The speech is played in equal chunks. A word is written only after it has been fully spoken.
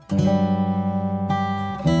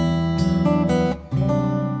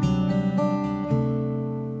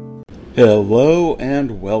Hello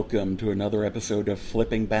and welcome to another episode of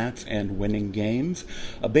Flipping Bats and Winning Games,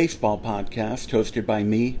 a baseball podcast hosted by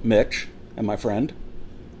me, Mitch, and my friend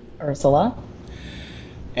Ursula.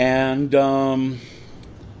 And, been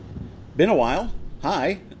a while.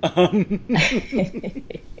 Hi.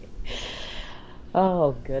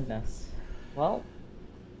 Oh, goodness. Well,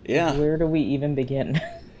 yeah. Where do we even begin?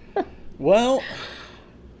 Well,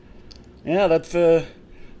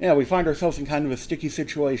 yeah, we find ourselves in kind of a sticky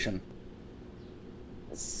situation.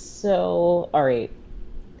 So, alright.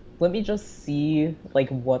 Let me just see,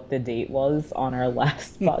 what the date was on our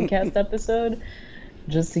last podcast episode,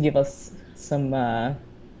 just to give us some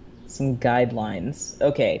guidelines.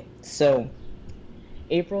 Okay, so,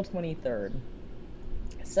 April 23rd.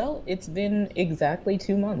 So, it's been exactly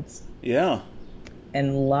 2 months. Yeah.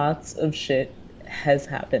 And lots of shit has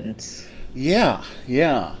happened. Yeah.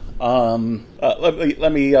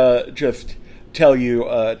 Let me just tell you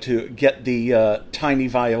to get the tiny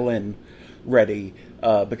violin ready,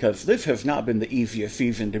 because this has not been the easiest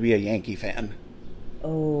season to be a Yankee fan.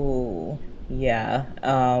 Oh, yeah.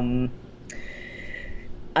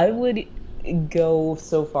 I would go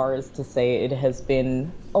so far as to say it has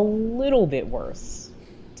been a little bit worse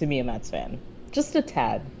to be a Mets fan. Just a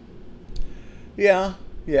tad. Yeah.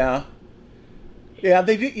 They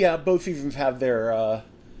do. Yeah, both seasons have their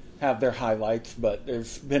highlights, but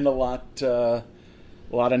there's been a lot of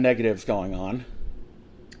negatives going on.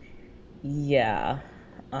 Yeah,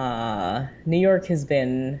 New York has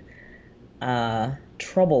been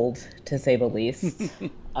troubled, to say the least.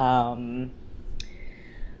 I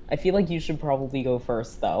feel like you should probably go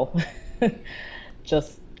first, though.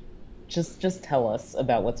 just tell us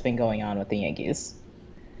about what's been going on with the Yankees.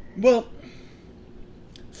 Well,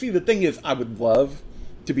 see, the thing is, I would love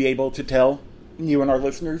to be able to tell you and our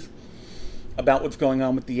listeners about what's going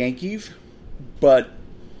on with the Yankees, but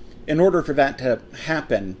in order for that to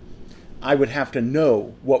happen, I would have to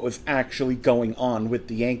know what was actually going on with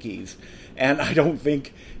the Yankees, and I don't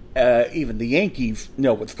think even the Yankees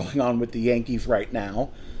know what's going on with the Yankees right now,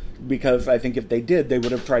 because I think if they did, they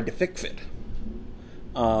would have tried to fix it.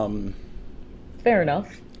 Fair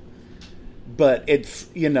enough. But it's,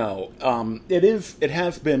 it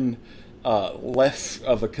has been less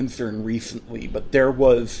of a concern recently, but there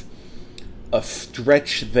was a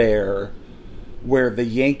stretch there where the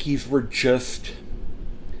Yankees were just...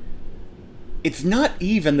 It's not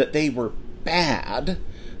even that they were bad,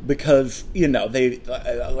 because,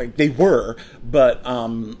 they were, but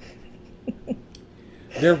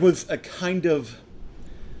there was a kind of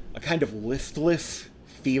listless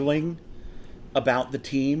feeling about the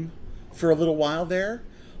team for a little while there.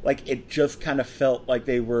 Like, it just kind of felt like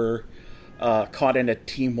they were caught in a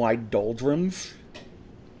team-wide doldrums.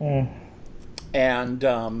 And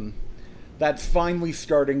that's finally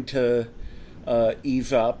starting to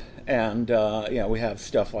ease up. And, we have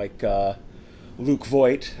stuff like Luke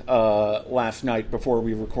Voit last night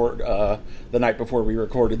the night before we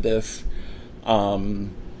recorded this,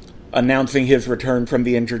 announcing his return from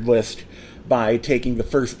the injured list by taking the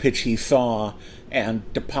first pitch he saw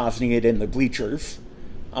and depositing it in the bleachers.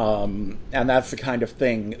 And that's the kind of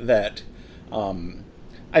thing that I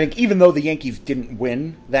think, even though the Yankees didn't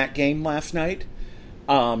win that game last night,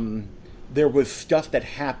 there was stuff that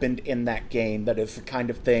happened in that game that is the kind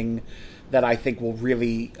of thing that I think will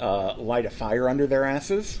really light a fire under their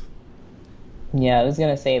asses. Yeah, I was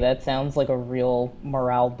going to say, that sounds like a real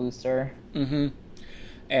morale booster. Mm-hmm.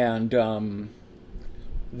 And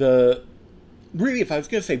if I was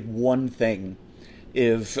going to say one thing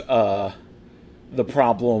is the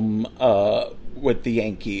problem with the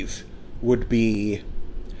Yankees would be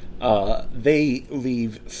they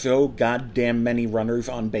leave so goddamn many runners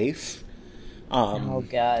on base. Oh,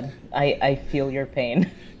 God. I feel your pain.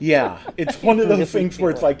 Yeah, it's one of those things where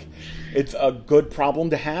it's like, it's a good problem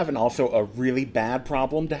to have and also a really bad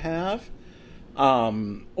problem to have.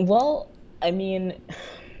 Well, I mean,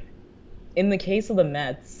 in the case of the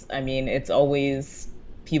Mets, I mean, it's always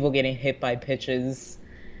people getting hit by pitches.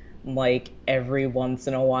 Like, every once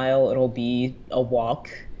in a while, it'll be a walk.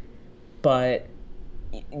 But,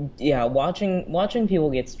 yeah, watching people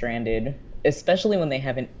get stranded, especially when they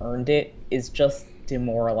haven't earned it, is just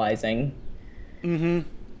demoralizing. Mm-hmm.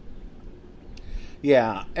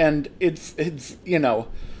 Yeah, and it's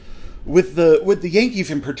with the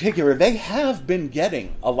Yankees in particular, they have been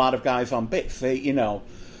getting a lot of guys on base. They,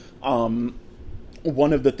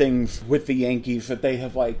 one of the things with the Yankees that they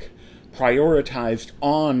have prioritized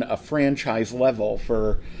on a franchise level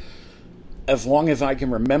for as long as I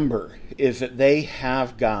can remember, is that they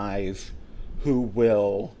have guys who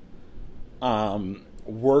will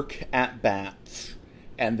work at bats,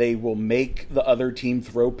 and they will make the other team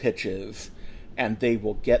throw pitches, and they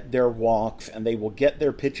will get their walks, and they will get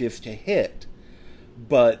their pitches to hit,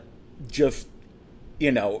 but just,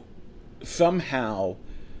 somehow,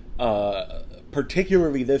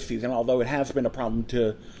 particularly this season, although it has been a problem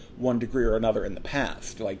to one degree or another in the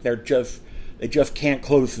past, like they just can't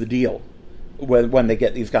close the deal when they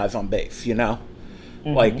get these guys on base,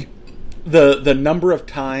 Mm-hmm. Like, the number of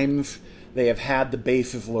times they have had the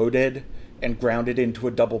bases loaded and grounded into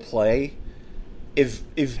a double play is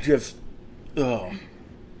just, ugh.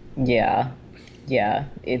 Yeah,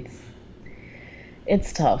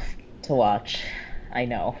 it's tough to watch. I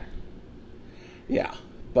know. Yeah,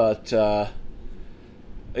 but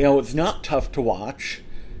what's not tough to watch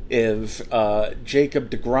is Jacob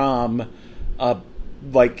deGrom,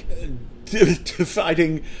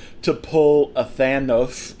 deciding to pull a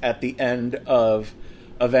Thanos at the end of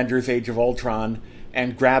Avengers Age of Ultron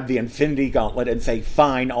and grab the Infinity Gauntlet and say,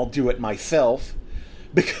 fine, I'll do it myself.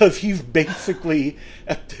 Because he's basically,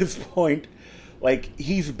 at this point,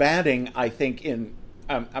 he's batting, I think,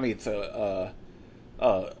 it's a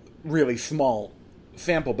really small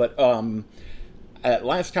sample, but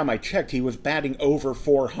last time I checked, he was batting over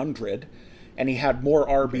 400, and he had more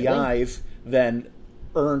RBIs than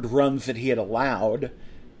earned runs that he had allowed.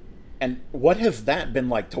 And what has that been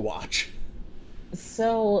like to watch?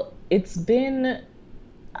 So it's been,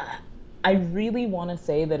 I really want to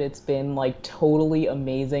say that it's been totally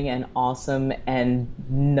amazing and awesome and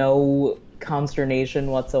no consternation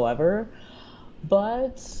whatsoever.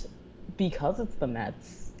 But because it's the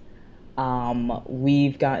Mets,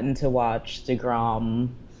 we've gotten to watch DeGrom,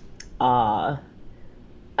 I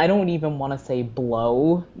don't even want to say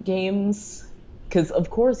blow games, because of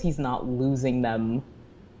course he's not losing them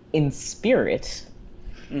in spirit.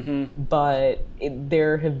 Mm-hmm. But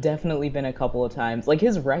there have definitely been a couple of times,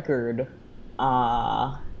 his record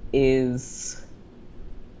is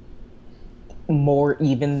more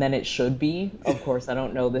even than it should be. Of course, I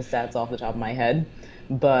don't know the stats off the top of my head,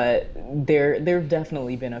 but there've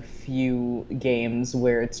definitely been a few games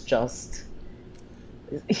where it's just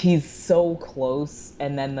he's so close,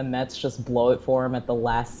 and then the Mets just blow it for him at the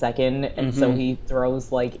last second, and so he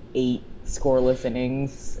throws 8 scoreless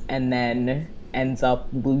innings and then ends up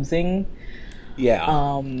losing.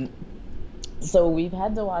 Yeah. So we've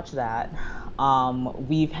had to watch that.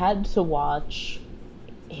 We've had to watch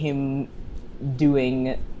him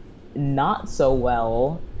doing not so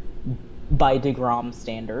well by DeGrom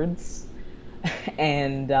standards,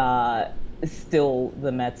 and still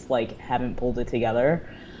the Mets haven't pulled it together.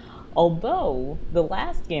 Although the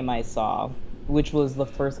last game I saw, which was the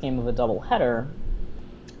first game of a doubleheader,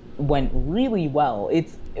 went really well. It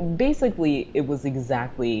was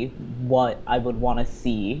exactly what I would want to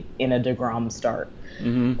see in a DeGrom start.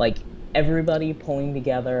 Mm-hmm. Everybody pulling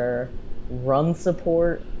together, run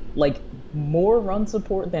support, more run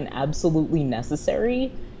support than absolutely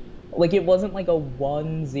necessary. It wasn't a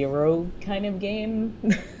 1-0 kind of game.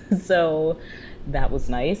 So that was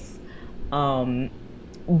nice.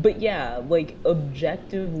 But yeah,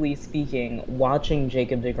 objectively speaking, watching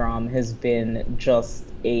Jacob deGrom has been just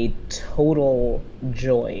a total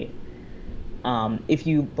joy. If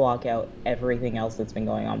you block out everything else that's been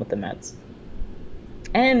going on with the Mets.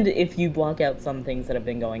 And if you block out some things that have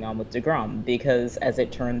been going on with DeGrom, because as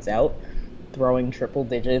it turns out, throwing triple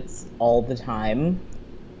digits all the time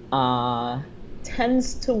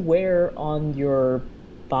tends to wear on your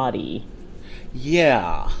body.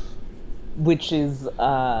 Yeah. Which is,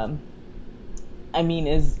 as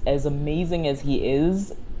amazing as he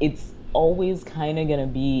is, it's always kind of going to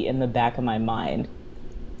be in the back of my mind,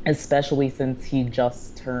 especially since he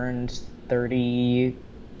just turned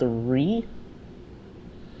 33.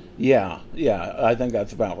 Yeah, I think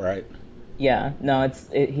that's about right. Yeah, no,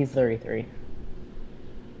 he's 33.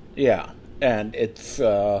 Yeah, and it's,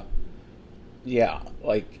 the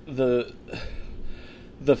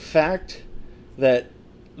fact that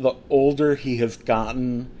the older he has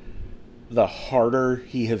gotten, the harder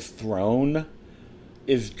he has thrown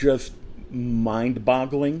is just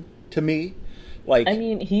mind-boggling to me.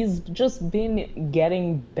 He's just been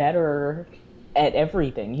getting better at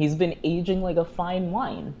everything. He's been aging like a fine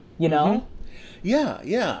wine, know? Mm-hmm.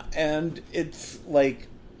 Yeah, and it's,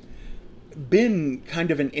 been kind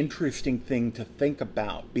of an interesting thing to think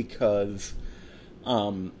about because,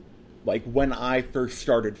 when I first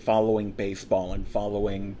started following baseball and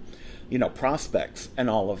following, prospects and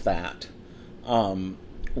all of that,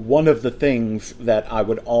 one of the things that I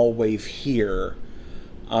would always hear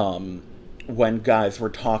when guys were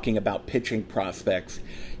talking about pitching prospects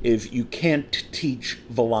is you can't teach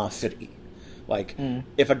velocity. Like,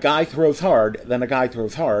 if a guy throws hard, then a guy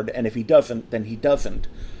throws hard, and if he doesn't, then he doesn't.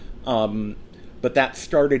 But that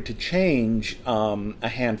started to change a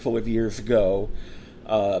handful of years ago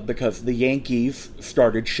because the Yankees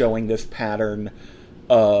started showing this pattern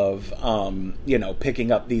of,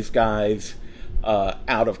 picking up these guys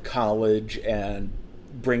out of college and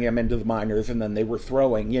bring them into the minors, and then they were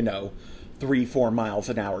throwing, 3-4 miles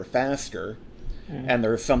an hour faster. And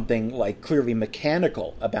there's something like clearly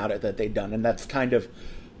mechanical about it that they've done, and that's kind of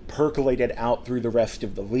percolated out through the rest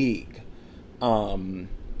of the league.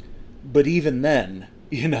 But even then,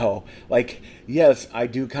 yes, I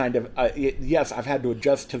do kind of, yes, I've had to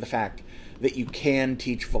adjust to the fact that you can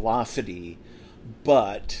teach velocity,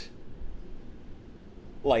 but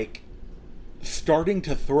like starting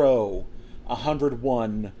to throw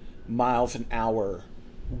 101 miles an hour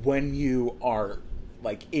when you are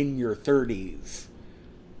like in your 30s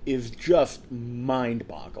is just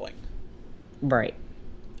mind-boggling. Right.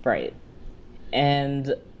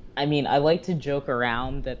 And I mean, I like to joke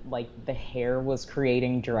around that like the hair was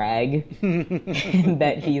creating drag and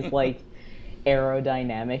that he's like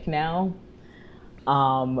aerodynamic now.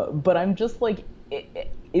 But I'm just like,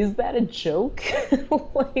 is that a joke?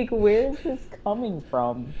 Like, where is this coming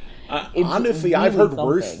from? Honestly, really I've heard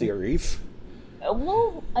worse theories.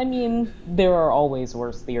 Well, I mean, there are always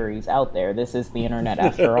worse theories out there. This is the internet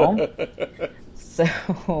after all.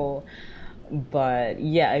 So, but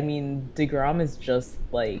yeah, I mean, DeGrom is just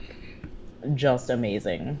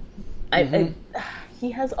amazing. He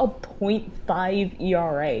has a 0.5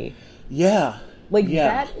 ERA. Yeah.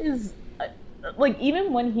 That is,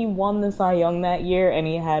 even when he won the Cy Young that year and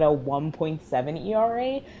he had a 1.7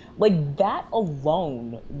 ERA, that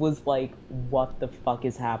alone was what the fuck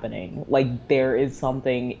is happening? There is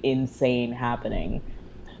something insane happening.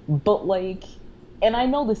 But and I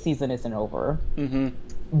know the season isn't over,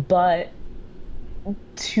 but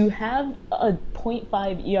to have a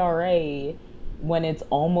 0.5 ERA when it's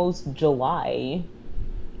almost July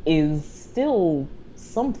is still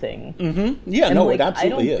something. Yeah, and it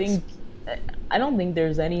absolutely is. I don't think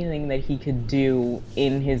there's anything that he could do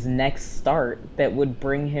in his next start that would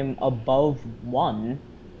bring him above 1.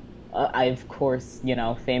 Of course,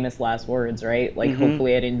 famous last words, right?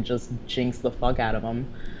 Hopefully I didn't just jinx the fuck out of him.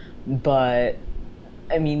 But,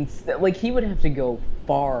 I mean, he would have to go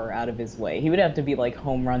far out of his way. He would have to be,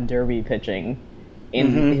 home run derby pitching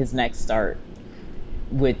in his next start.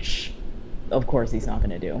 Which, of course, he's not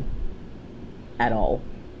going to do. At all.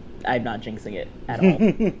 I'm not jinxing it at all.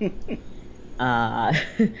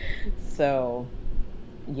 So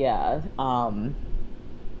yeah,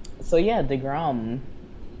 DeGrom,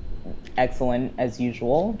 excellent as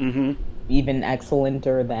usual, even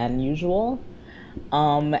excellenter than usual.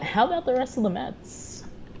 How about the rest of the Mets?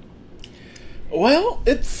 Well,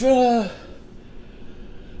 it's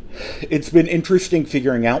been interesting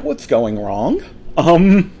figuring out what's going wrong.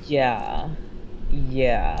 Yeah.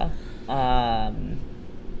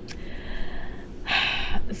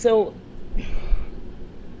 So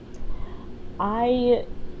I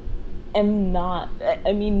am not,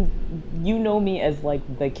 I mean, you know me as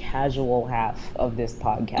the casual half of this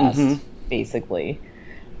podcast, basically.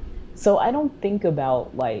 So I don't think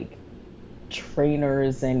about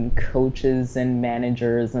trainers and coaches and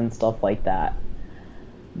managers and stuff like that.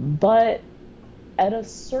 But at a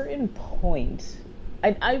certain point,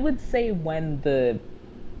 I would say when the,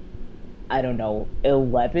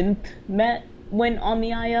 11th Met went on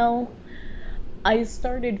the IL, I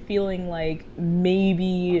started feeling like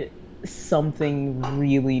maybe something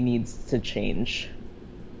really needs to change,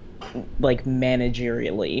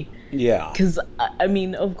 managerially. Yeah. Because, I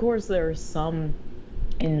mean, of course there are some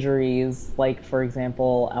injuries, for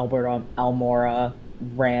example, Albert Almora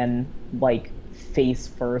ran, face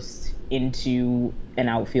first into an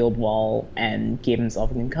outfield wall and gave himself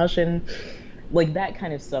a concussion. That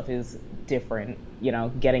kind of stuff is different,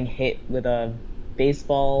 getting hit with a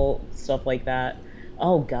baseball, stuff like that.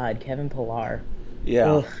 Oh god, Kevin Pillar.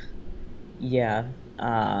 Yeah. Ugh. Yeah.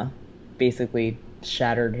 Basically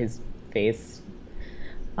shattered his face.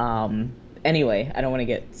 Anyway, I don't want to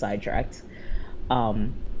get sidetracked.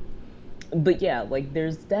 But yeah,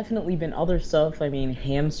 there's definitely been other stuff. I mean,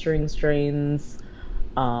 hamstring strains.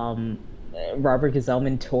 Robert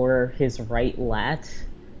Gsellman tore his right lat.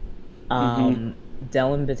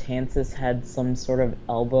 Dellin Betances had some sort of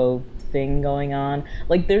elbow thing going on.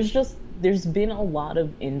 There's been a lot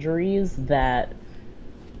of injuries that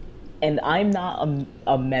and I'm not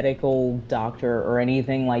a medical doctor or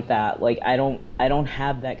anything like that. Like I don't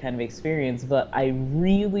have that kind of experience, but I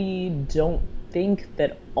really don't think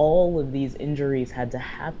that all of these injuries had to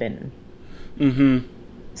happen. Mm-hmm.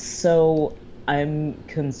 So I'm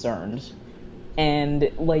concerned.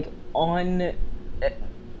 And like on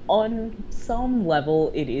some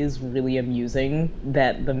level it is really amusing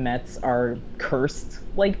that the Mets are cursed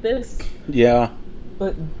like this. Yeah.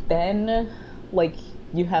 But then, like,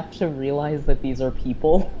 you have to realize that these are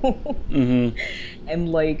people. Mm-hmm.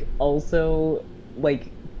 And, like, also,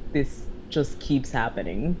 like, this just keeps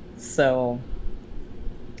happening. So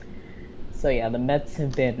yeah, the Mets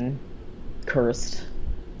have been cursed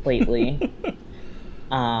lately.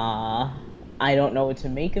 I don't know what to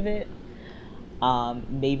make of it.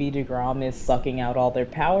 Maybe DeGrom is sucking out all their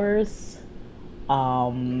powers. I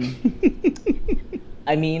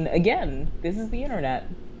mean, again, this is the internet.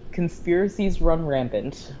 Conspiracies run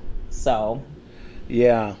rampant. So.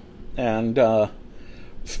 Yeah. And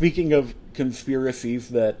speaking of conspiracies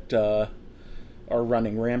that are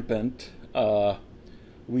running rampant,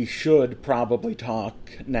 we should probably talk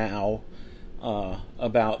now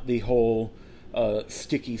about the whole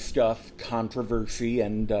sticky stuff controversy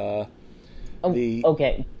and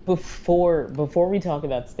Okay. Before we talk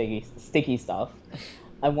about sticky stuff,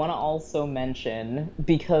 I want to also mention,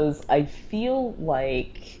 because I feel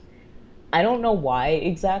like, I don't know why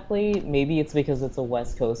exactly, maybe it's because it's a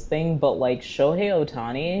West Coast thing, but like Shohei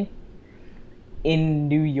Ohtani in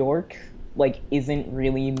New York like isn't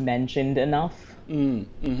really mentioned enough.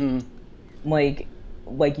 Mm-hmm. Like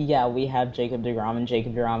yeah, we have Jacob deGrom, and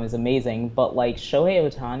Jacob deGrom is amazing, but like Shohei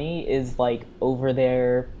Ohtani is like over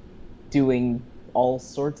there doing all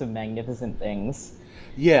sorts of magnificent things.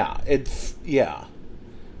 Yeah, it's yeah.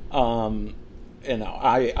 You know,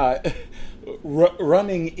 I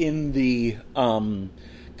running in the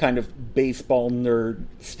kind of baseball nerd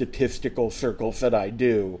statistical circles that I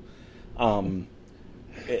do,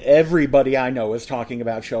 everybody I know is talking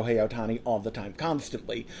about Shohei Ohtani all the time,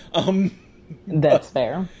 constantly. That's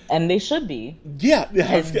fair, and they should be. Yeah,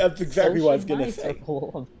 that's exactly So what I was should gonna my say.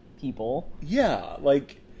 circle of people. Yeah,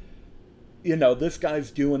 like, you know, this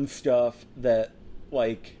guy's doing stuff that,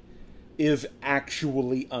 like, is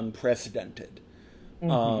actually unprecedented.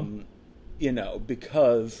 Mm-hmm. You know,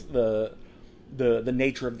 because the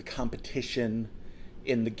nature of the competition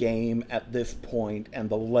in the game at this point and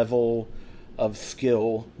the level of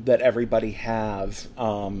skill that everybody has,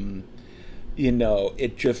 you know,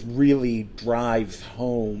 it just really drives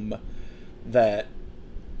home that,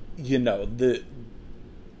 you know,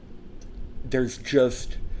 there's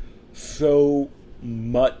just so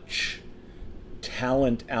much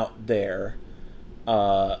talent out there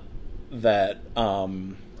that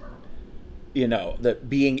you know, that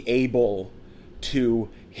being able to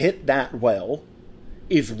hit that well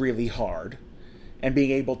is really hard, and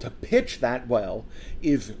being able to pitch that well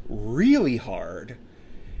is really hard,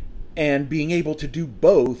 and being able to do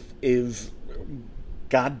both is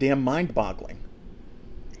goddamn mind-boggling.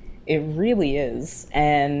 It really is,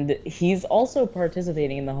 and he's also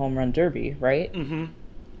participating in the home run derby, right? Mm-hmm.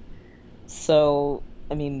 So,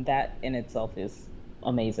 I mean, that in itself is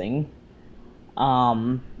amazing.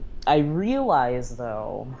 I realize,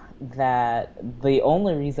 though, that the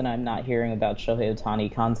only reason I'm not hearing about Shohei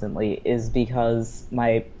Ohtani constantly is because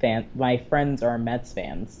my friends are Mets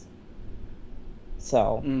fans.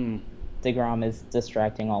 So, DeGrom is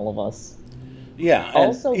distracting all of us. Yeah, and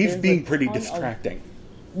Also, he's there's being a pretty ton of- distracting.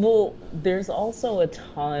 Well, there's also a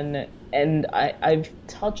ton, and I've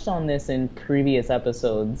touched on this in previous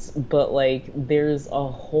episodes, but like there's a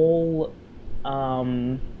whole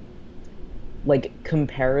like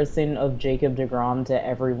comparison of Jacob deGrom to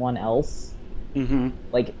everyone else, Mm-hmm.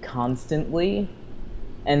 like constantly.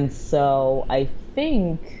 And so I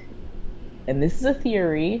think, and this is a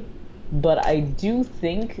theory, but I do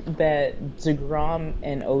think that deGrom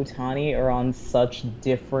and Ohtani are on such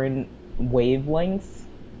different wavelengths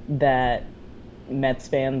that Mets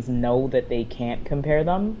fans know that they can't compare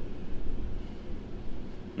them.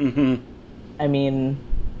 Mm-hmm. I mean,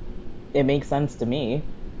 it makes sense to me.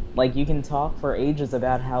 Like, you can talk for ages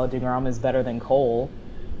about how deGrom is better than Cole,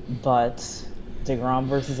 but deGrom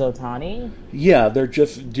versus Ohtani? Yeah, they're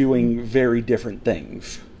just doing very different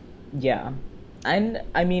things. Yeah. And,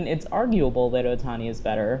 I mean, it's arguable that Ohtani is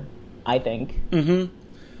better, I think. Mm-hmm.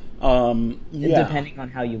 Yeah. Depending on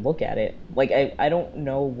how you look at it. Like, I don't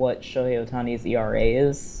know what Shohei Ohtani's ERA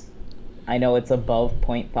is. I know it's above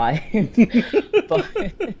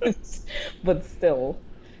 0.5, but still,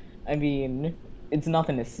 I mean, it's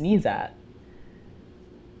nothing to sneeze at.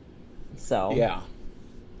 So. Yeah.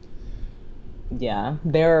 Yeah,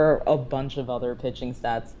 there are a bunch of other pitching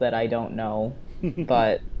stats that I don't know,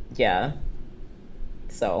 but yeah.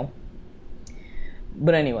 So,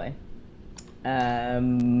 but anyway,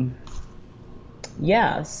 um,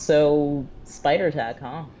 yeah. So spider attack,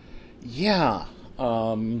 huh? Yeah,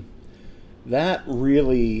 um, that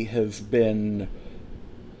really has been,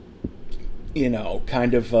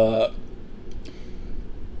 kind of,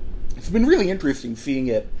 it's been really interesting seeing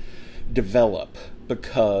it develop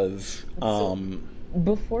because, So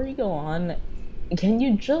before you go on, can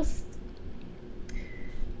you just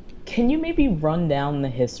can you maybe run down the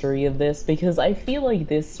history of this? Because I feel like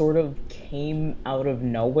this sort of came out of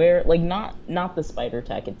nowhere. Like not the spider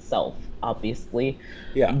tech itself, obviously,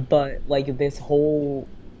 yeah, but like this whole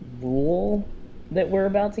rule that we're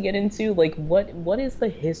about to get into. Like what is the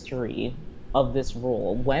history of this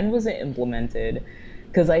rule? When was it implemented?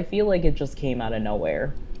 Because I feel like it just came out of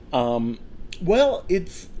nowhere. um, well,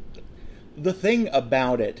 it's the thing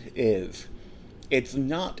about it is it's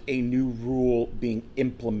not a new rule being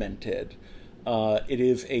implemented. It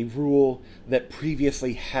is a rule that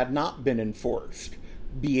previously had not been enforced,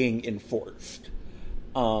 being enforced.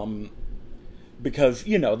 Um, because,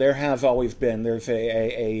 there has always been, there's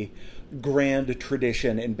a grand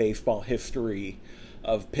tradition in baseball history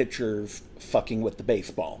of pitchers fucking with the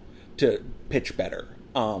baseball to pitch better.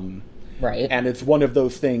 Right. And it's one of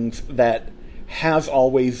those things that has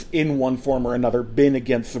always, in one form or another, been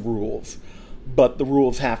against the rules. But the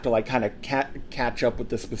rules have to, like, kind of catch up with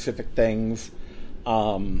the specific things.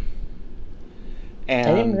 Um, I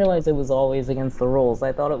didn't and, realize it was always against the rules.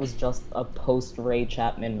 I thought it was just a post Ray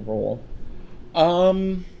Chapman rule.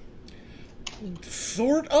 um,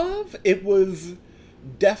 sort of. It was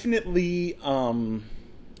definitely,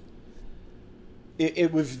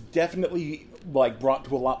 it was definitely, like, brought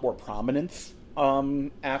to a lot more prominence,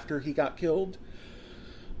 after he got killed.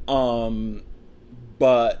 Um,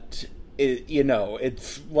 but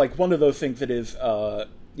it's like one of those things that is, a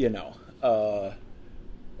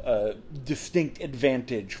distinct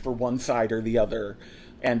advantage for one side or the other,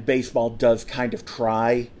 and baseball does kind of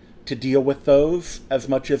try to deal with those as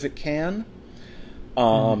much as it can.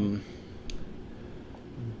 Um,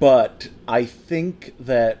 but I think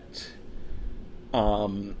that,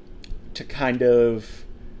 to kind of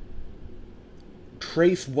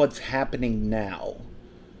trace what's happening now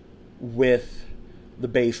with the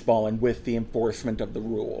baseball and with the enforcement of the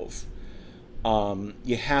rules,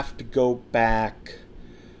 you have to go back,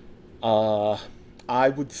 I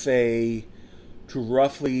would say, to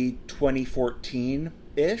roughly 2014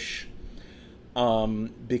 ish,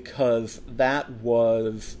 because that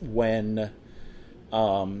was when,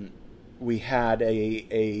 we had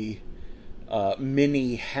a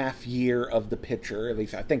mini half year of the pitcher. At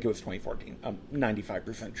least I think it was 2014. I'm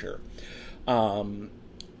 95% sure.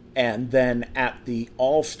 And then at the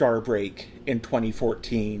All-Star break in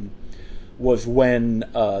 2014 was when,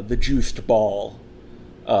 the juiced ball,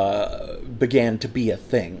 began to be a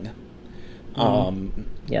thing.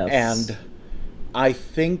 Yes. And I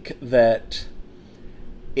think that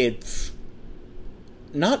it's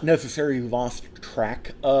not necessarily lost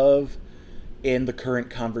track of in the current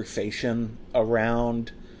conversation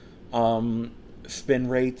around, spin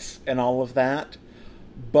rates and all of that,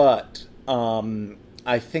 but,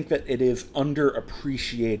 I think that it is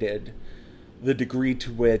underappreciated the degree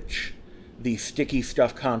to which the sticky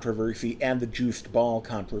stuff controversy and the juiced ball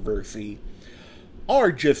controversy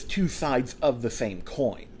are just two sides of the same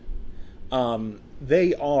coin.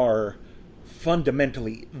 They are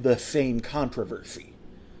fundamentally the same controversy.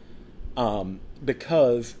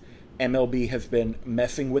 Because MLB has been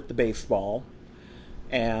messing with the baseball,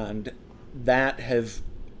 and that has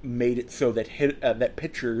made it so that that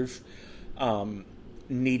pitchers,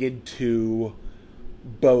 needed to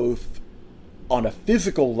both, on a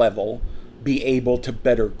physical level, be able to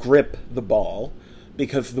better grip the ball,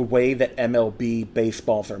 because the way that MLB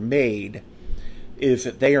baseballs are made is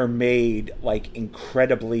that they are made, like,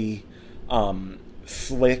 incredibly,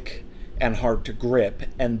 slick and hard to grip,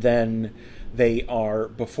 and then they are,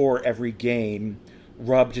 before every game,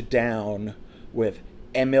 rubbed down with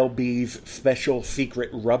MLB's special secret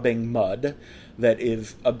rubbing mud that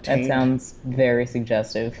is obtained. That sounds very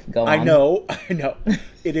suggestive. Go on. I know.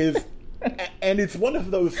 It is, and it's one of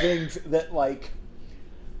those things that, like,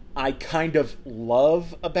 I kind of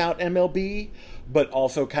love about MLB, but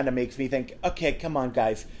also kind of makes me think, okay, come on,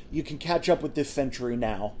 guys, you can catch up with this century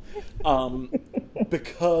now.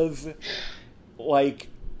 Because, like,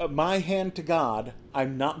 my hand to God,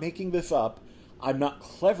 I'm not making this up. I'm not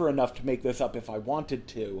clever enough to make this up if I wanted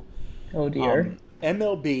to. Oh, dear.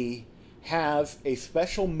 MLB has a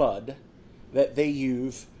special mud that they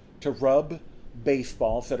use to rub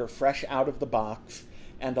baseballs that are fresh out of the box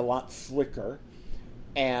and a lot slicker.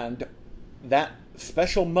 And that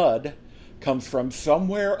special mud comes from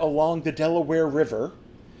somewhere along the Delaware River.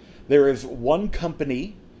 There is one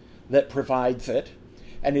company that provides it,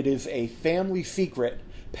 and it is a family secret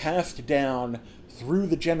passed down through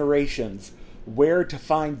the generations where to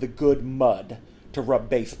find the good mud to rub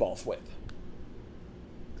baseballs with.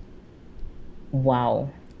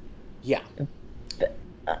 Wow. Yeah.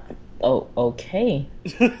 Okay.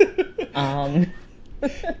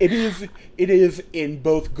 It is in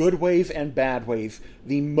both good ways and bad ways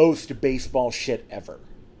the most baseball shit ever.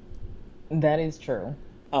 That is true.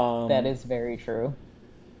 That is very true.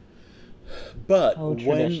 But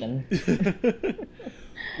tradition.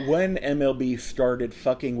 when MLB started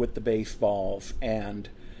fucking with the baseballs and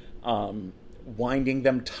winding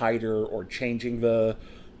them tighter or changing the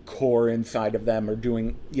core inside of them or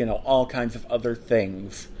doing, all kinds of other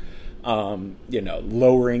things,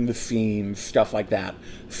 lowering the seams, stuff like that,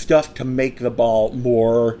 stuff to make the ball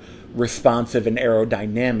more responsive and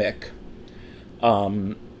aerodynamic.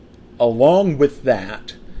 Along with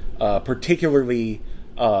that, particularly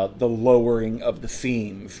the lowering of the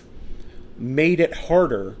seams, made it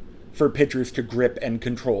harder for pitchers to grip and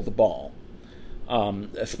control the ball,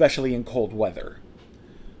 especially in cold weather.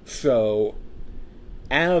 So,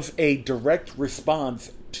 as a direct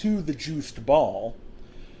response to the juiced ball,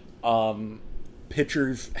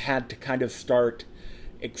 pitchers had to kind of start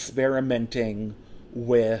experimenting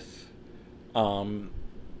with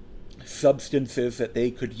substances that they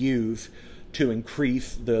could use to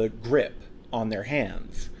increase the grip on their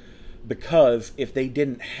hands. Because if they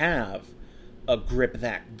didn't have a grip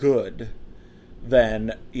that good,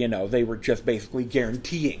 then, they were just basically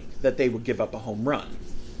guaranteeing that they would give up a home run.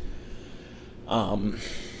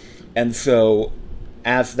 And so,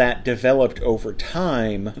 as that developed over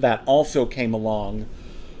time, that also came along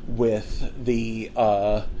with the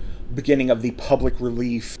beginning of the public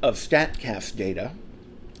release of StatCast data.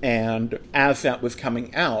 And as that was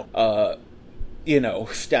coming out,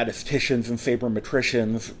 statisticians and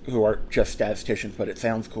sabermetricians, who are just statisticians, but it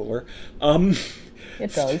sounds cooler,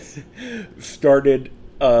 it does, started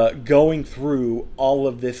going through all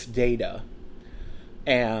of this data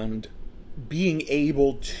and being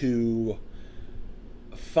able to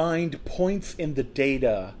find points in the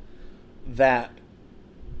data that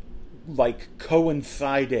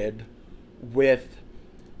coincided with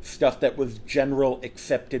stuff that was general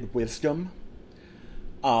accepted wisdom,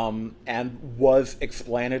 and was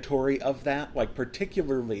explanatory of that,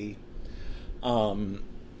 particularly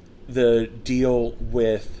the deal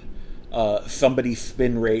with somebody's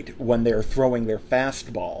spin rate when they're throwing their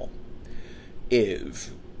fastball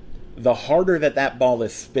is the harder that ball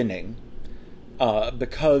is spinning,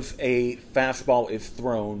 because a fastball is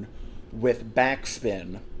thrown with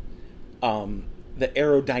backspin, the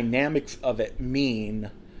aerodynamics of it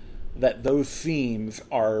mean that those seams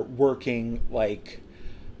are working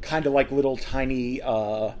kind of like little tiny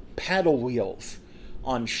paddle wheels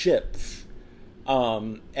on ships,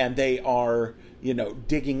 and they are,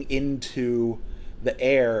 digging into the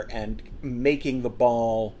air and making the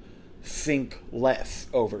ball sink less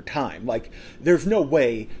over time. There's no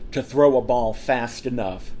way to throw a ball fast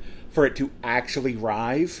enough for it to actually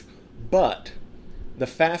rise, but the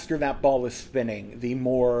faster that ball is spinning, the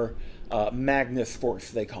more Magnus force,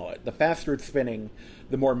 they call it. The faster it's spinning,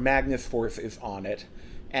 the more Magnus force is on it,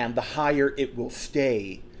 and the higher it will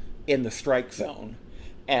stay in the strike zone.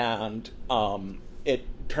 And it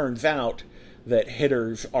turns out that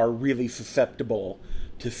hitters are really susceptible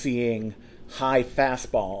to seeing high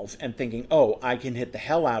fastballs and thinking, oh, I can hit the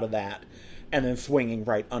hell out of that, and then swinging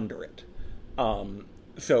right under it.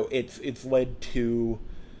 So it's led to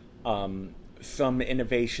some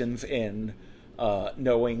innovations in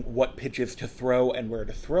knowing what pitches to throw and where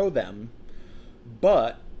to throw them.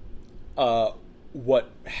 But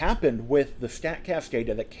what happened with the StatCast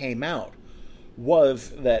data that came out was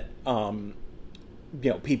that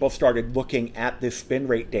people started looking at this spin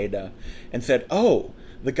rate data and said, oh,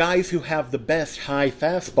 the guys who have the best high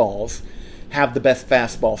fastballs have the best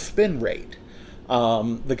fastball spin rate.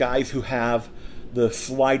 The guys who have the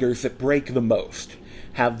sliders that break the most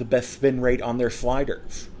have the best spin rate on their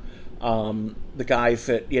sliders. The guys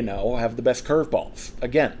that, have the best curveballs,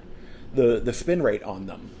 again, the spin rate on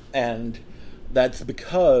them. And that's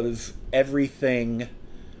because everything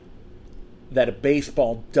that a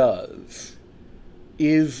baseball does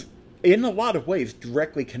is, in a lot of ways,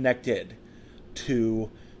 directly connected to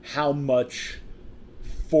how much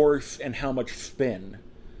force and how much spin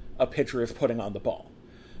a pitcher is putting on the ball.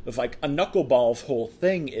 It's like a knuckleball's whole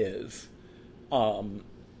thing is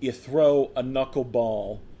you throw a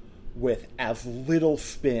knuckleball with as little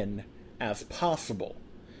spin as possible.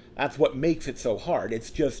 That's what makes it so hard.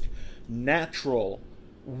 It's just natural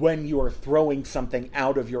when you are throwing something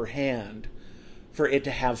out of your hand for it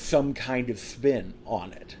to have some kind of spin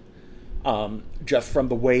on it. Just from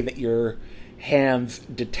the way that your hands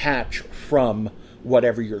detach from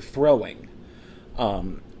whatever you're throwing.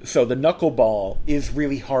 So the knuckleball is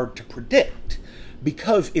really hard to predict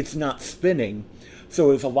because it's not spinning,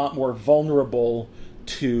 so it's a lot more vulnerable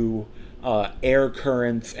to air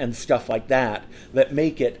currents and stuff like that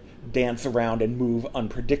make it dance around and move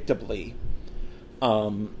unpredictably.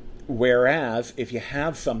 Whereas if you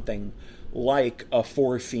have something like a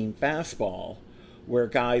four-seam fastball, where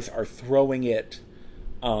guys are throwing it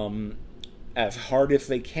as hard as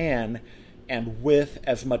they can and with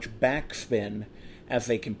as much backspin as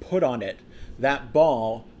they can put on it, that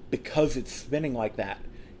ball, because it's spinning like that,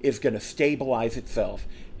 is going to stabilize itself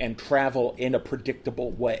and travel in a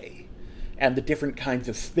predictable way. And the different kinds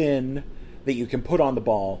of spin that you can put on the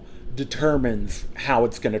ball determines how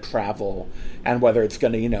it's going to travel and whether it's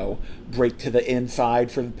going to, break to the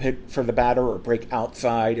inside for the batter, or break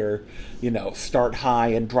outside, or, start high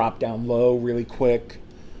and drop down low really quick.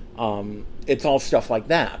 It's all stuff like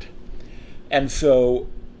that. And so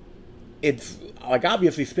it's like,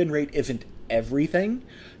 obviously spin rate isn't everything.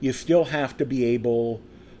 You still have to be able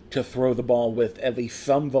to throw the ball with at least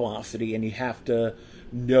some velocity, and you have to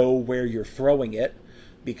know where you're throwing it,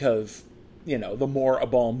 because the more a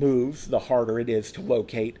ball moves, the harder it is to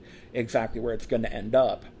locate exactly where it's going to end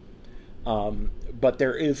up. But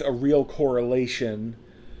there is a real correlation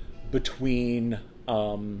between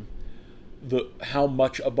how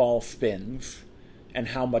much a ball spins and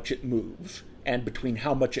how much it moves, and between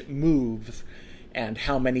how much it moves and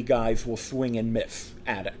how many guys will swing and miss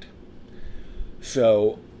at it.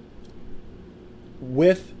 So,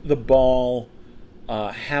 with the ball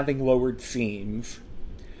having lowered seams,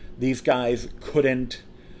 these guys couldn't,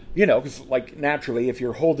 because, naturally, if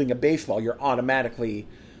you're holding a baseball, you're automatically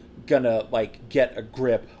gonna, get a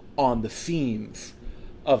grip on the seams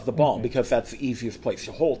of the ball, because that's the easiest place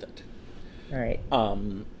to hold it. All right.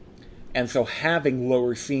 And so having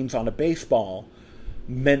lower seams on a baseball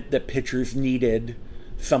meant that pitchers needed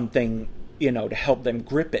something, to help them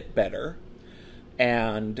grip it better.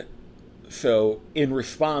 And so in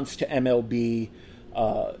response to MLB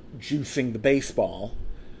juicing the baseball,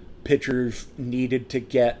 pitchers needed to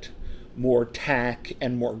get more tack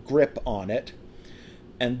and more grip on it.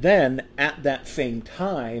 And then, at that same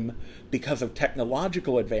time, because of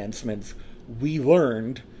technological advancements, we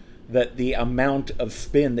learned that the amount of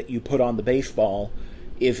spin that you put on the baseball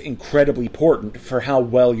is incredibly important for how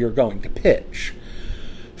well you're going to pitch.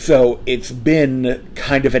 So it's been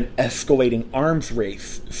kind of an escalating arms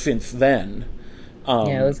race since then.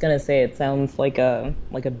 I was gonna say, it sounds like a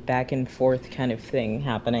back and forth kind of thing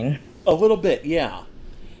happening. A little bit, yeah.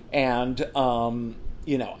 And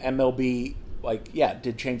MLB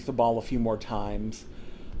did change the ball a few more times.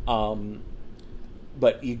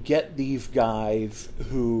 But you get these guys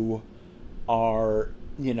who are,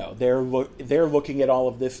 they're looking at all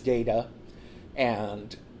of this data,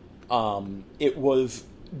 and it was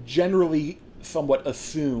generally somewhat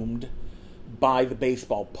assumed by the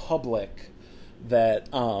baseball public that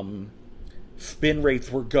spin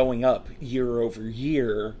rates were going up year over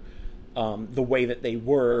year the way that they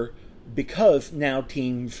were, because now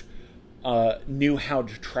teams knew how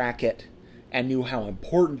to track it and knew how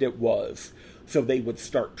important it was, so they would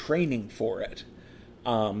start training for it,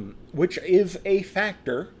 which is a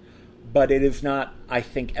factor, but it is not, I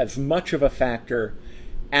think, as much of a factor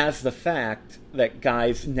as the fact that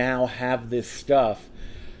guys now have this stuff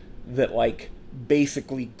that,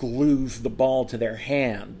 basically glues the ball to their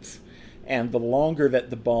hands. And the longer that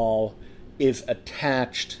the ball is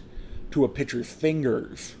attached to a pitcher's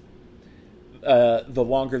fingers, the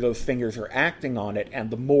longer those fingers are acting on it,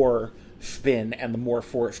 and the more spin and the more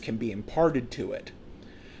force can be imparted to it.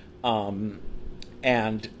 And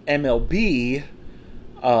MLB,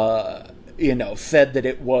 said that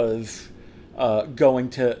it was going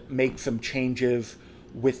to make some changes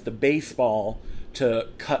with the baseball to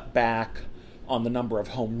cut back on the number of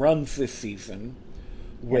home runs this season.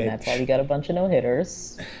 And that's why we got a bunch of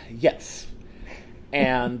no-hitters. Yes.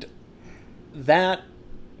 And that,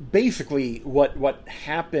 basically, what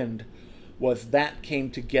happened was that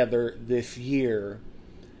came together this year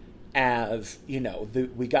as,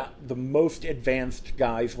 we got the most advanced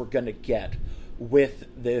guys we're going to get with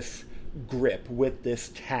this grip, with this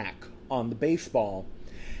tack on the baseball,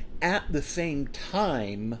 at the same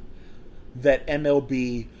time that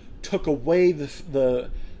MLB took away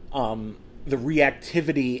the the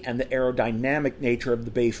reactivity and the aerodynamic nature of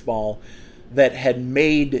the baseball that had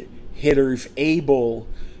made hitters able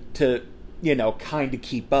to, kind of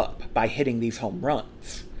keep up by hitting these home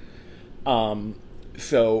runs.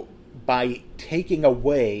 So by taking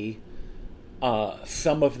away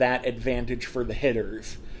some of that advantage for the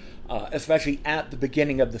hitters, especially at the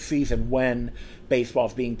beginning of the season when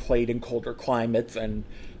baseball's being played in colder climates, and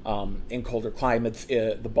in colder climates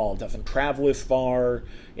the ball doesn't travel as far,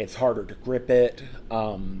 it's harder to grip it,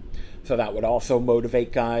 so that would also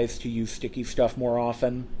motivate guys to use sticky stuff more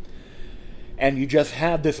often. And you just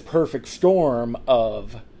had this perfect storm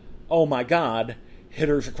of, oh my god,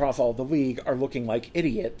 hitters across all the league are looking like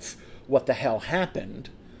idiots. What the hell happened?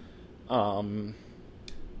 And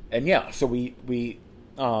yeah, so we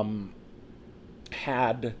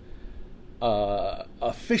had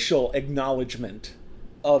official acknowledgement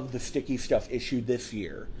of the sticky stuff issue this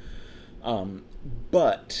year.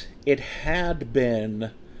 But it had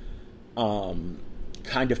been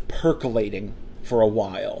kind of percolating for a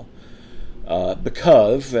while.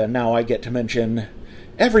 Because, and now I get to mention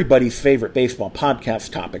everybody's favorite baseball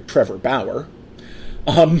podcast topic, Trevor Bauer.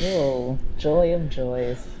 Oh, joy of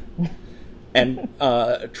joys. And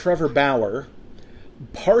Trevor Bauer,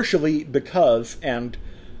 partially because, and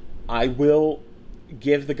I will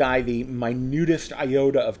give the guy the minutest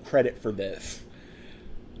iota of credit for this,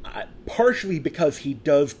 partially because he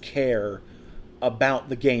does care about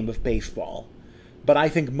the game of baseball, but I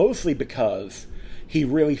think mostly because he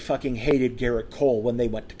really fucking hated Gerrit Cole when they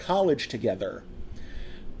went to college together.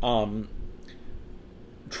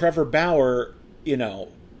 Trevor Bauer,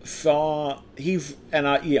 saw,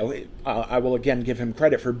 I will again give him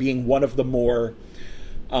credit for being one of the more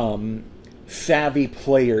savvy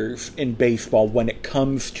players in baseball when it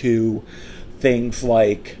comes to things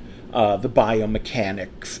like the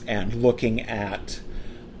biomechanics and looking at,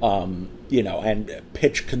 and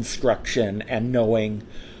pitch construction and knowing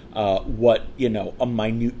what, a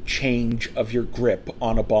minute change of your grip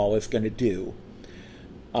on a ball is going to do.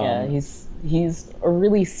 Yeah, he's a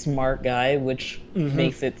really smart guy, which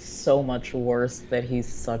makes it so much worse that he's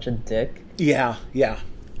such a dick. Yeah.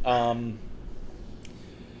 But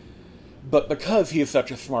because he is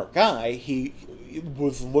such a smart guy, he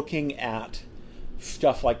was looking at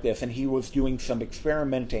stuff like this, and he was doing some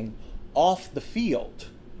experimenting off the field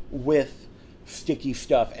with sticky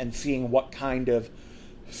stuff and seeing what kind of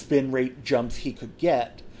spin rate jumps he could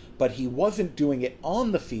get, but he wasn't doing it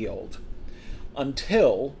on the field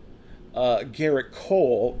until Gerrit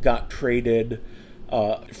Cole got traded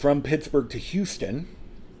from Pittsburgh to Houston.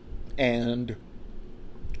 And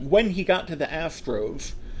when he got to the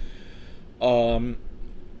Astros,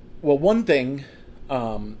 one thing,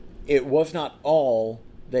 it was not all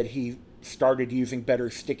that he started using better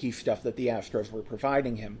sticky stuff that the Astros were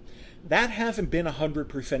providing him. That hasn't been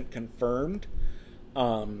 100% confirmed.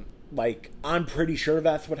 I'm pretty sure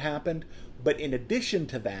that's what happened. But in addition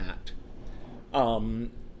to that,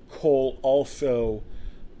 Cole also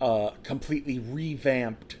completely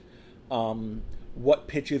revamped what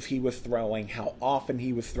pitches he was throwing, how often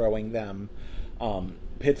he was throwing them.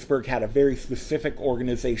 Pittsburgh had a very specific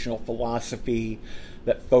organizational philosophy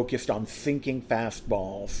that focused on sinking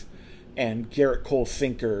fastballs, and Gerrit Cole's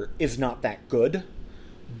sinker is not that good.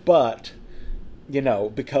 But,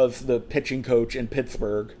 because the pitching coach in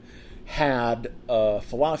Pittsburgh had a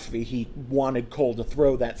philosophy, he wanted Cole to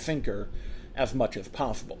throw that sinker as much as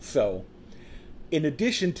possible. So, in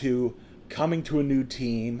addition to coming to a new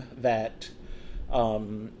team that,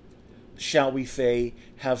 shall we say,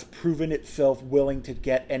 has proven itself willing to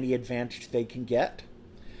get any advantage they can get,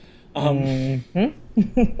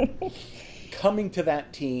 coming to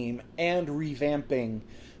that team and revamping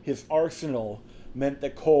his arsenal meant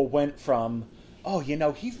that Cole went from,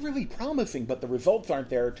 he's really promising, but the results aren't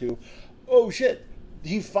there, to, oh shit,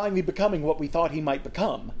 he's finally becoming what we thought he might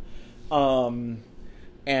become.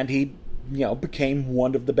 And he, became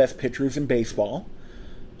one of the best pitchers in baseball.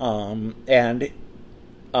 When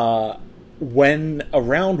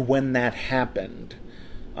that happened,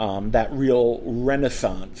 that real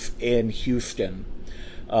renaissance in Houston,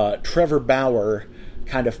 Trevor Bauer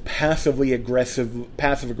kind of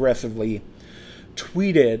passive-aggressively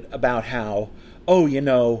tweeted about how,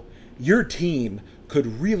 your team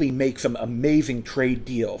could really make some amazing trade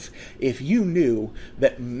deals if you knew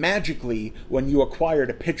that magically when you acquired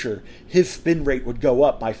a pitcher, his spin rate would go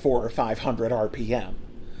up by 400 or 500 RPM.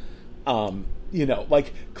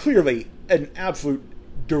 Clearly an absolute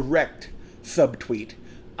direct subtweet.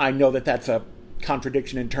 I know that that's a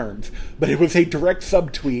contradiction in terms, but it was a direct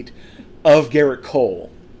subtweet of Gerrit Cole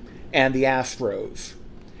and the Astros.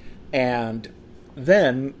 And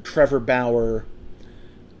then Trevor Bauer,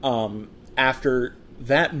 after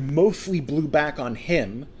that, mostly blew back on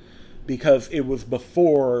him because it was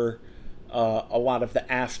before a lot of the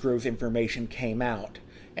Astros information came out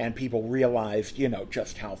and people realized,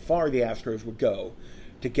 just how far the Astros would go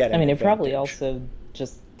to get an it advantage. probably also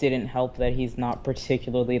just didn't help that he's not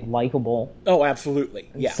particularly likable. Oh, absolutely.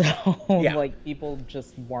 Yeah. So, people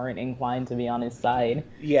just weren't inclined to be on his side.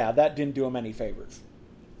 Yeah, that didn't do him any favors.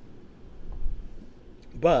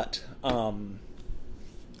 But,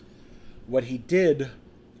 what he did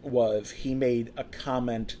was he made a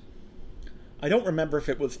comment. I don't remember if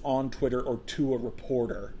it was on Twitter or to a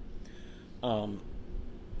reporter.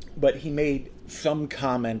 But he made some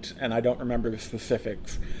comment, and I don't remember the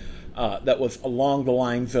specifics, that was along the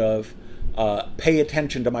lines of, pay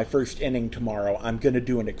attention to my first inning tomorrow. I'm going to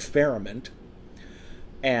do an experiment.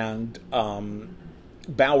 And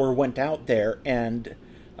Bauer went out there and,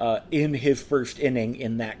 in his first inning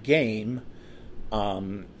in that game,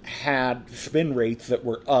 had spin rates that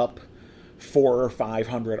were up 400 or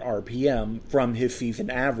 500 RPM from his season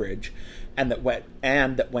average, and that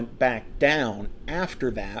went back down after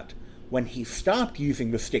that when he stopped using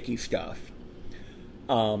the sticky stuff.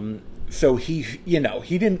 So he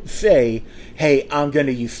didn't say, hey, I'm going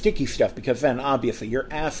to use sticky stuff, because then obviously you're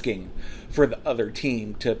asking for the other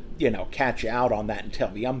team to, catch you out on that and tell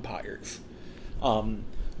the umpires.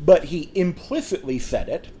 But he implicitly said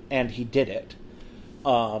it, and he did it.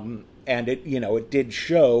 And it did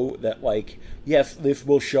show that, yes, this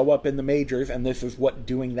will show up in the majors, and this is what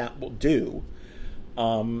doing that will do.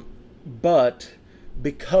 But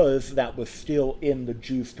because that was still in the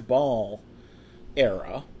juiced ball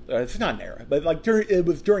era, it's not an era, but it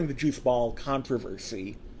was during the juiced ball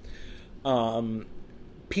controversy,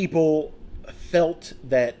 people felt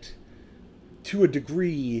that to a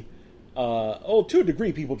degree,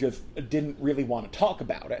 people just didn't really want to talk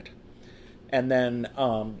about it. And then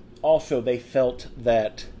also they felt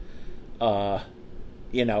that,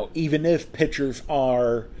 even if pitchers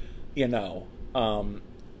are,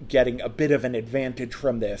 getting a bit of an advantage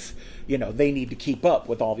from this, they need to keep up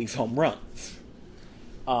with all these home runs.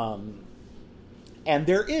 And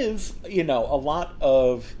there is, a lot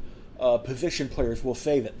of position players will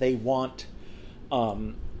say that they want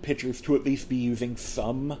pitchers to at least be using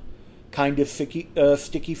some kind of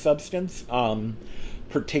sticky substance.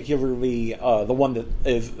 Particularly, the one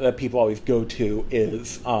that people always go to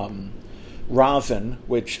is rosin,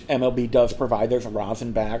 which MLB does provide. There's a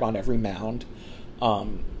rosin bag on every mound.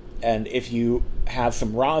 And if you have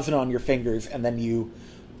some rosin on your fingers and then you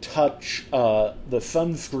touch the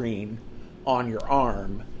sunscreen on your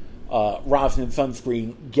arm, rosin and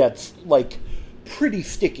sunscreen gets, pretty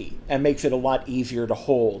sticky and makes it a lot easier to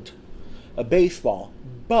hold a baseball.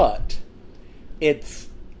 But it's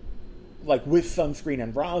with sunscreen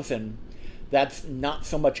and rosin, that's not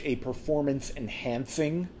so much a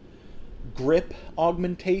performance-enhancing grip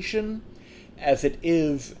augmentation as it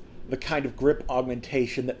is the kind of grip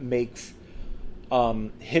augmentation that makes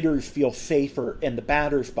hitters feel safer in the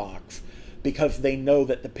batter's box because they know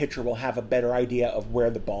that the pitcher will have a better idea of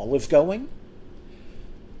where the ball is going.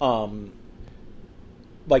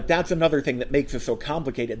 That's another thing that makes it so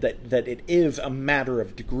complicated, that it is a matter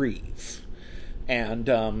of degrees. And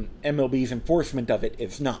MLB's enforcement of it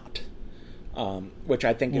is not, which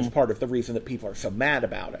I think is part of the reason that people are so mad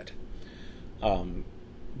about it.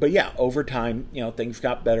 But yeah, over time, things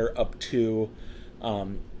got better up to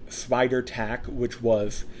Spider Tack, which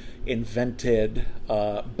was invented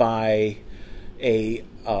by a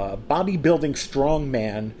bodybuilding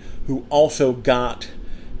strongman who also got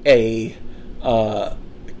a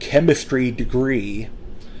chemistry degree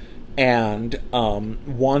and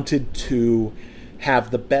wanted to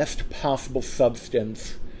have the best possible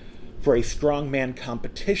substance for a strongman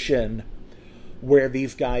competition where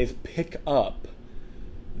these guys pick up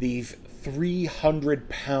these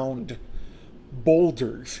 300-pound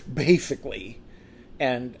boulders, basically.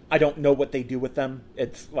 And I don't know what they do with them.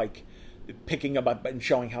 It's picking them up and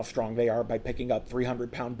showing how strong they are by picking up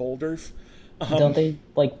 300-pound boulders. Don't they,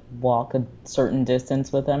 walk a certain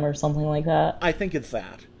distance with them or something like that? I think it's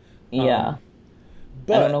that. Yeah.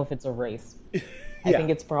 But I don't know if it's a race. I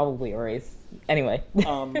think it's probably a race. Anyway.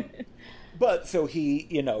 But so he,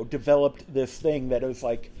 developed this thing that was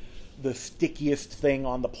the stickiest thing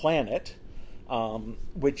on the planet,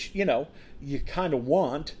 which, you kind of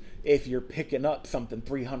want if you're picking up something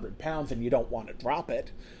 300 pounds and you don't want to drop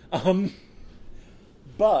it.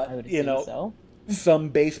 But, I would assume so. Some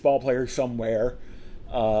baseball player somewhere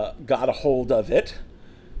got a hold of it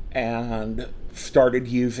and started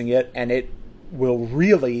using it, and it will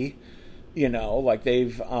really,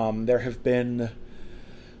 there have been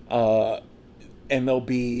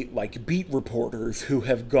MLB like beat reporters who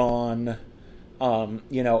have gone,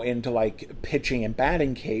 into like pitching and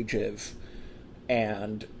batting cages,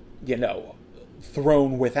 and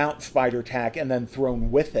thrown without spider tack and then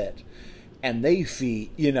thrown with it, and they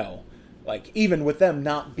see, like even with them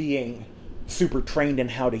not being super trained in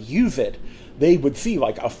how to use it, they would see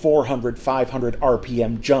like a 400, 500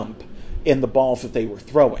 RPM jump in the balls that they were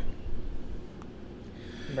throwing.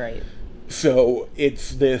 Right. So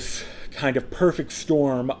it's this kind of perfect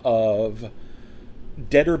storm of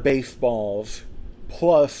deader baseballs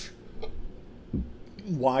plus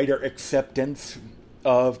wider acceptance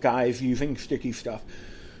of guys using sticky stuff,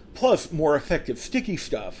 plus more effective sticky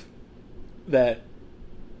stuff that,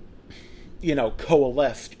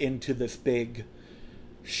 coalesced into this big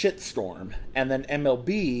shitstorm. And then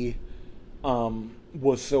MLB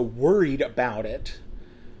was so worried about it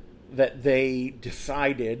that they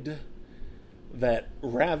decided that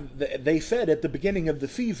they said at the beginning of the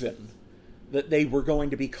season that they were going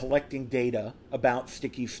to be collecting data about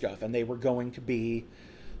sticky stuff, and they were going to be,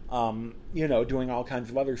 doing all kinds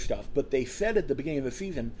of other stuff. But they said at the beginning of the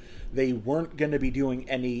season they weren't going to be doing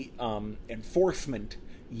any enforcement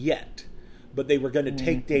yet, but they were going to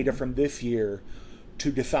take data from this year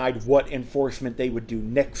to decide what enforcement they would do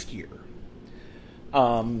next year.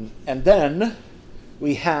 And then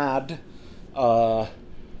we had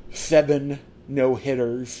 7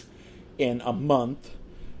 no-hitters in a month,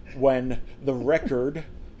 when the record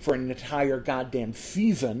for an entire goddamn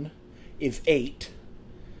season is 8.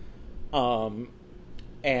 And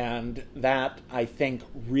that, I think,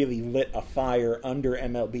 really lit a fire under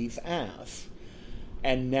MLB's ass.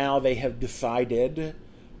 And now they have decided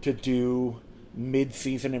to do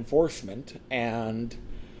mid-season enforcement, and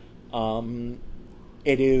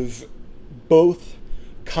it is both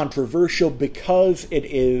controversial because it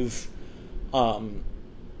is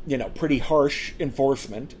pretty harsh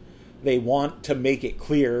enforcement. They want to make it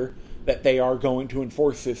clear that they are going to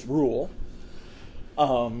enforce this rule.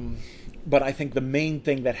 But I think the main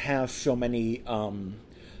thing that has so many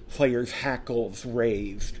players' hackles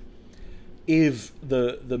raised is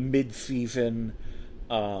the mid-season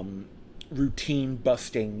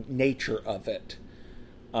routine-busting nature of it.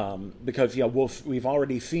 Because we've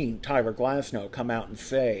already seen Tyler Glasnow come out and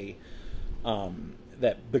say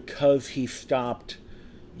that because he stopped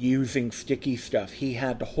using sticky stuff, he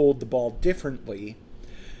had to hold the ball differently,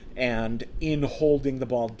 and in holding the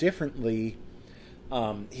ball differently,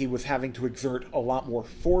 he was having to exert a lot more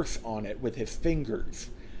force on it with his fingers.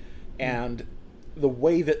 And the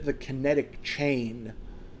way that the kinetic chain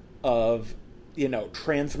of,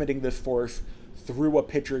 transmitting this force through a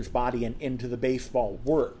pitcher's body and into the baseball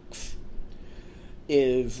works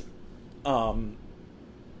is,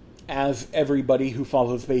 as everybody who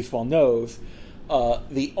follows baseball knows,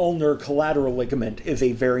 the ulnar collateral ligament is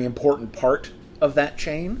a very important part of that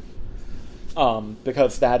chain,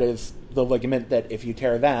 because that is the ligament that if you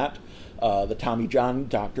tear that, the Tommy John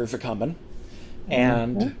doctors are coming.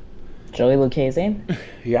 And Joey Lucchese.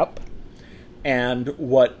 Yep. And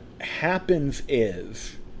what happens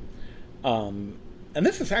is, and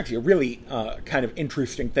this is actually a really kind of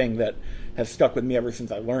interesting thing that has stuck with me ever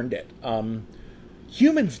since I learned it.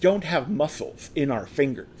 Humans don't have muscles in our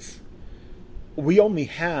fingers. We only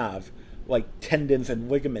have like tendons and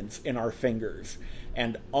ligaments in our fingers,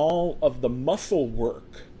 and all of the muscle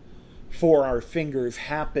work for our fingers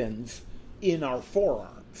happens in our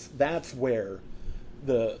forearms. That's where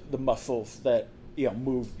the muscles that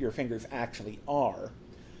move your fingers actually are.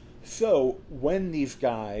 So when these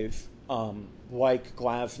guys like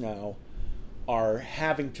Glasnow are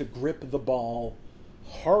having to grip the ball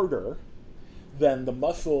harder, then the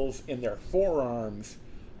muscles in their forearms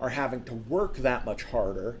are having to work that much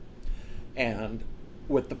harder, and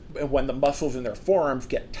when the muscles in their forearms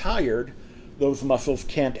get tired, those muscles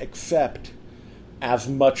can't accept as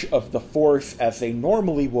much of the force as they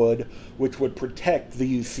normally would, which would protect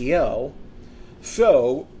the UCL.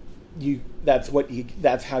 So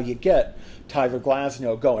that's how you get Tyler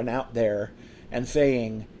Glasnow going out there and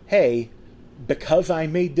saying, hey, because I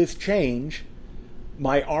made this change,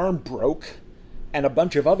 my arm broke, and a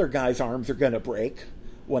bunch of other guys' arms are going to break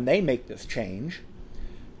when they make this change.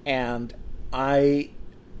 And as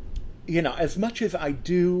much as I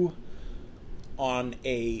do on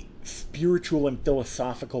a spiritual and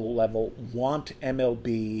philosophical level want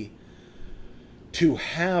MLB to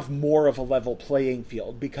have more of a level playing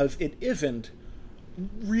field, because it isn't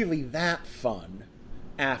really that fun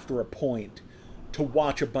after a point to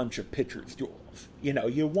watch a bunch of pitchers duels.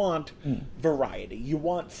 You want variety, you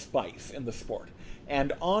want spice in the sport.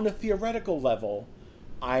 And on a theoretical level,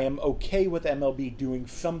 I am okay with MLB doing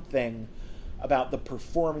something about the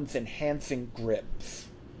performance-enhancing grips,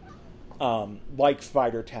 like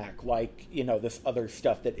Spider Tack, like, this other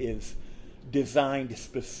stuff that is designed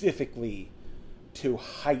specifically to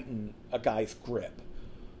heighten a guy's grip.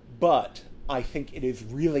 But I think it is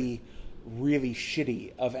really, really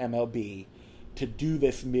shitty of MLB to do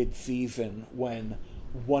this mid-season when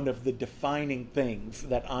one of the defining things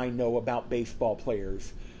that I know about baseball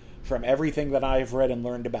players, from everything that I've read and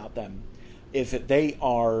learned about them, is that they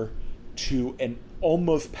are, to an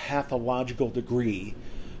almost pathological degree,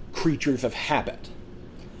 creatures of habit.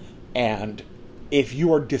 And if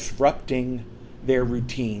you are disrupting their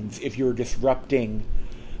routines, if you're disrupting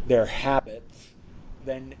their habits,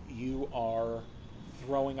 then you are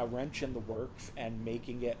throwing a wrench in the works and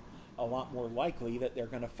making it a lot more likely that they're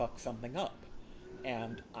going to fuck something up.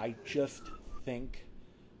 And I just think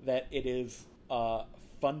that it is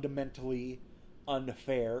fundamentally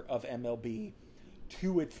unfair of MLB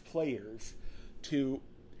to its players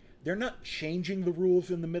they're not changing the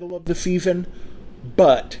rules in the middle of the season,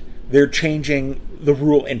 but they're changing the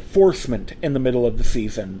rule enforcement in the middle of the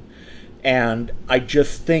season. And I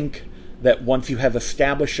just think that once you have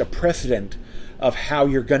established a precedent of how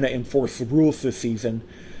you're going to enforce the rules this season,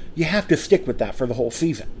 you have to stick with that for the whole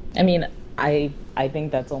season. I mean, I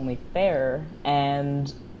think that's only fair,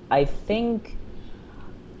 and I think,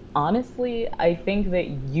 honestly, I think that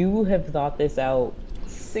you have thought this out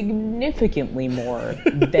significantly more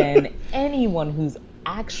than anyone who's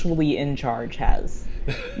actually in charge has.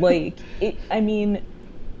 I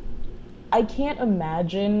can't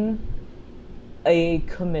imagine a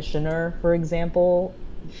commissioner, for example,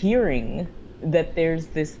 hearing that there's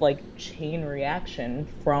this, chain reaction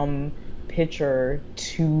from pitcher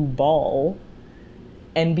to ball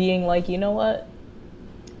and being like, you know what?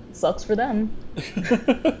 Sucks for them.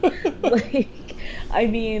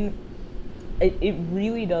 It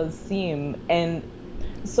really does seem, and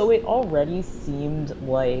so it already seemed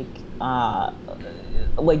like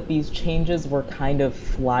these changes were kind of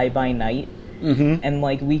fly by night. Mm-hmm. And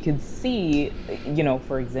we could see,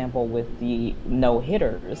 for example, with the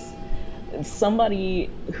no-hitters, somebody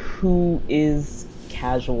who is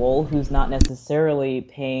casual, who's not necessarily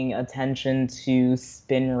paying attention to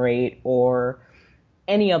spin rate or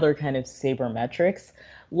any other kind of sabermetrics,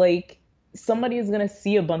 somebody is going to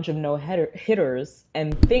see a bunch of no-hitters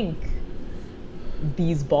and think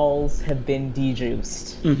these balls have been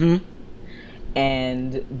dejuiced. Mm-hmm.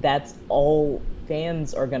 And that's all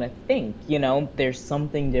fans are going to think, there's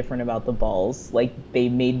something different about the balls. They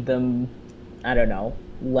made them, I don't know,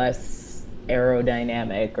 less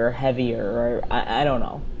aerodynamic or heavier, or I don't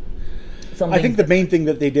know. I think the main thing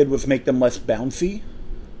that they did was make them less bouncy.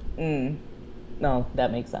 No,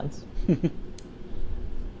 that makes sense.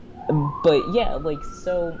 But yeah,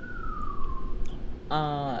 so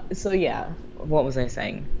yeah, what was I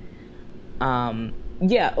saying?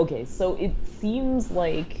 Yeah, okay, so it seems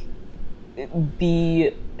like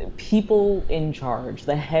the people in charge,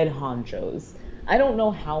 the head honchos, I don't know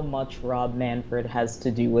how much Rob Manfred has to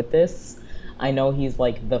do with this. I know he's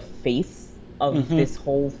the face of this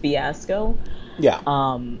whole fiasco. Yeah.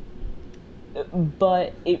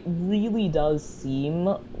 But it really does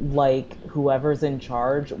seem like whoever's in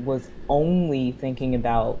charge was only thinking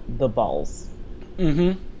about the balls.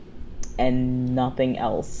 Mm-hmm. And nothing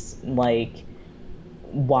else.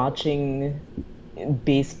 Watching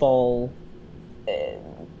baseball,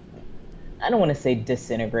 I don't want to say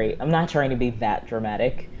disintegrate. I'm not trying to be that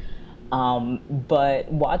dramatic.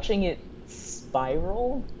 But watching it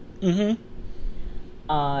spiral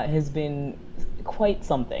has been quite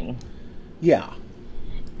something. Yeah.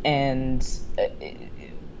 And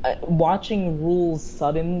watching rules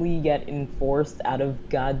suddenly get enforced out of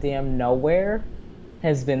goddamn nowhere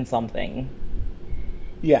has been something.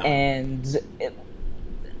 Yeah. And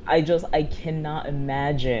I cannot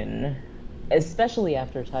imagine, especially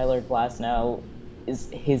after Tyler Glasnow is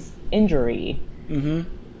his injury. Mm-hmm.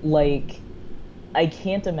 I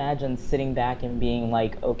can't imagine sitting back and being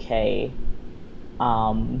like, okay,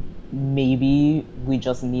 maybe we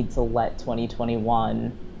just need to let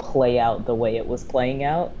 2021 play out the way it was playing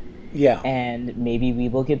out. Yeah. And maybe we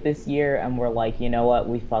look at this year and we're like, you know what,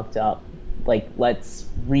 we fucked up. Let's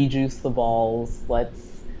rejuice the balls. Let's,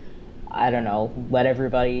 I don't know, let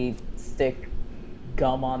everybody stick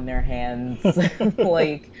gum on their hands.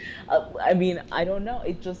 I mean, I don't know.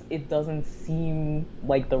 It doesn't seem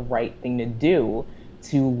like the right thing to do,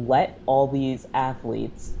 to let all these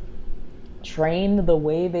athletes train the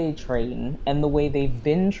way they train and the way they've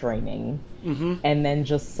been training, and then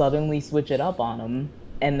just suddenly switch it up on them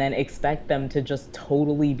and then expect them to just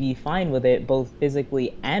totally be fine with it, both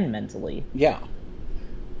physically and mentally. Yeah.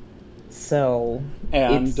 So,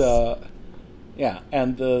 and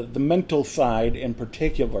and the mental side in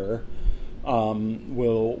particular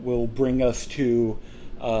will bring us to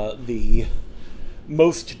the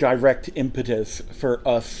most direct impetus for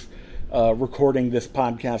us recording this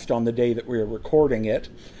podcast on the day that we're recording it.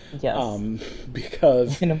 Yes.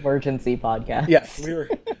 Because an emergency podcast. Yes,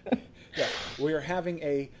 we're having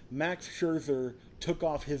a Max Scherzer took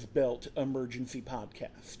off his belt emergency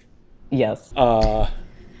podcast. Yes.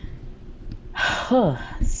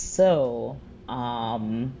 So,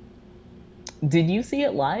 did you see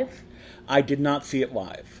it live? I did not see it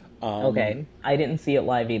live. Okay, I didn't see it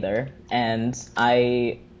live either, and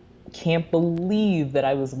I can't believe that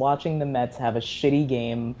I was watching the Mets have a shitty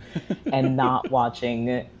game and not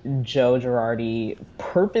watching Joe Girardi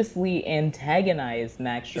purposely antagonize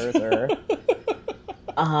Max Scherzer.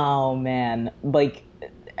 Oh man, like,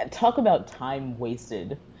 talk about time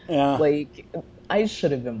wasted. Yeah. Like, I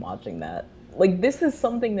should have been watching that. Like, this is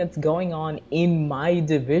something that's going on in my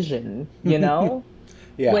division, you know?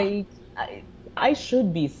 Yeah. Like, I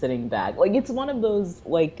should be sitting back. Like, it's one of those,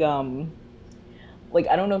 like, I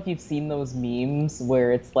don't know if you've seen those memes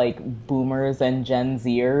where it's, like, boomers and Gen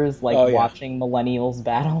Zers, like, watching millennials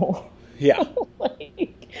battle. Yeah.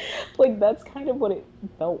 like, that's kind of what it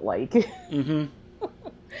felt like. Mm-hmm.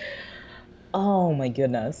 Oh, my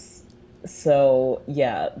goodness. So,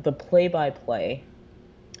 yeah, the play-by-play.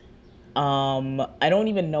 I don't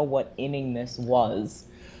even know what inning this was.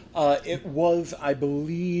 It was, I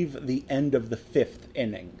believe, the end of the 5th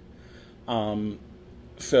inning.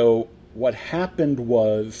 So what happened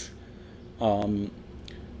was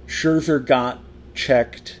Scherzer got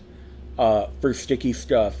checked for sticky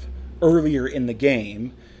stuff earlier in the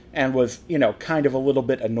game and was, kind of a little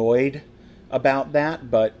bit annoyed about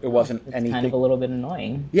that, but it wasn't anything. Kind of a little bit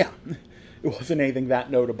annoying. Yeah, it wasn't anything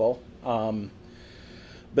that notable.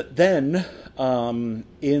 But then,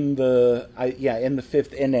 in the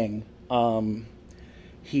 5th inning,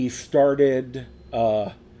 he started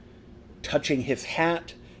touching his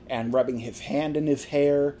hat and rubbing his hand in his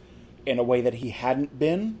hair in a way that he hadn't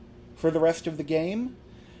been for the rest of the game.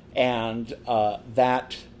 And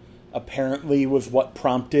that apparently was what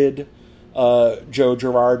prompted Joe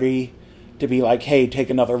Girardi to be like, hey, take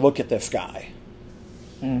another look at this guy.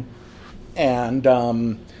 Mm. And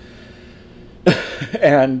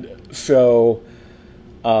and so,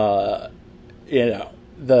 the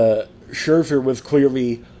Scherzer was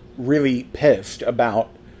clearly really pissed about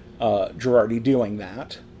Girardi doing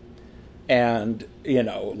that, and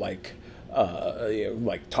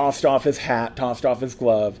tossed off his hat, tossed off his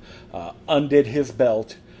glove, undid his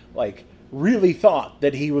belt, really thought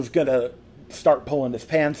that he was gonna start pulling his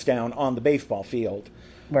pants down on the baseball field.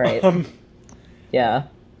 Right. Yeah.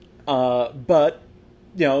 But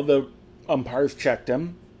the umpires checked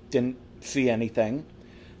him, didn't see anything,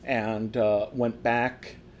 and went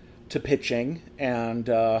back to pitching. And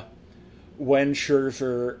when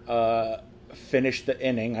Scherzer finished the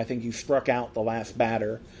inning, I think he struck out the last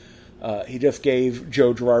batter, he just gave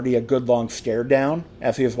Joe Girardi a good long stare down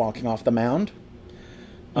as he was walking off the mound.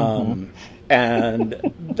 Mm-hmm. And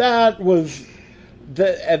that was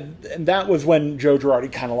when Joe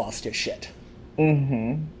Girardi kind of lost his shit.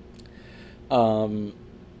 Mm-hmm.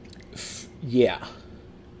 Yeah.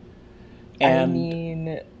 And I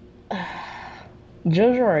mean,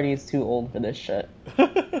 Joe Girardi is too old for this shit.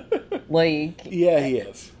 Yeah, he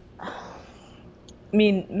is. I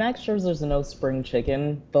mean, Max Scherzer's no spring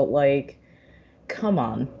chicken, but, come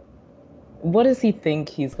on. What does he think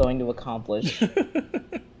he's going to accomplish?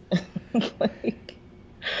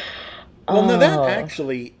 Well, no, that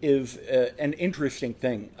actually is an interesting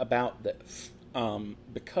thing about this,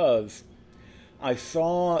 because I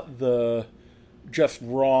saw the just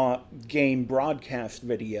raw game broadcast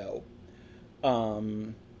video,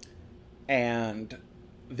 and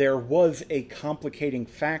there was a complicating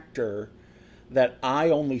factor that I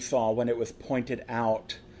only saw when it was pointed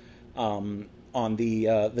out on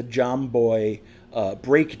the John Boy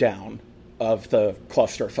breakdown of the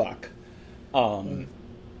clusterfuck,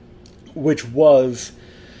 which was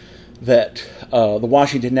that the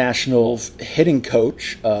Washington Nationals hitting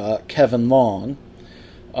coach, Kevin Long,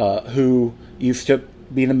 who used to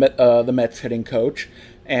be the Mets hitting coach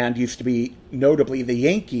and used to be notably the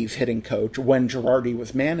Yankees hitting coach when Girardi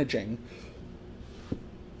was managing,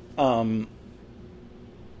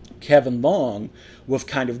 Kevin Long was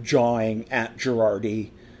kind of jawing at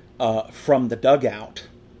Girardi from the dugout.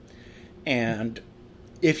 And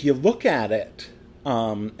if you look at it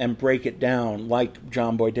and break it down like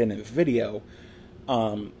John Boy did in his video,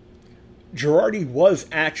 Girardi was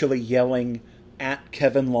actually yelling at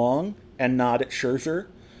Kevin Long and not at Scherzer.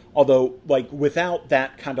 Although, like, without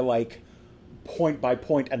that kind of, like,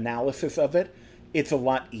 point-by-point analysis of it, it's a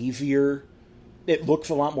lot easier. It looks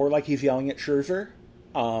a lot more like he's yelling at Scherzer.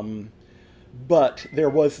 But there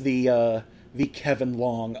was the Kevin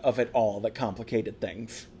Long of it all that complicated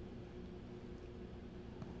things.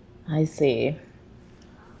 I see.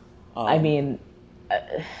 I mean,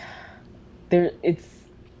 it's,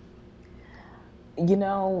 you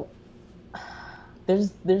know,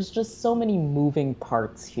 there's just so many moving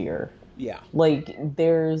parts here. Yeah. Like,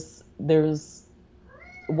 there's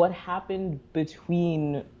what happened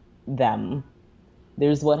between them.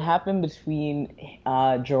 There's what happened between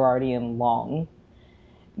Girardi and Long.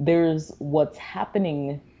 There's what's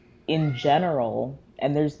happening in general,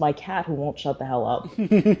 and there's my cat who won't shut the hell up.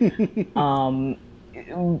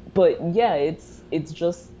 But yeah, it's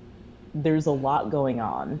just, there's a lot going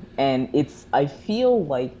on, and I feel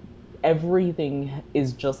like everything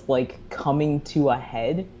is just like coming to a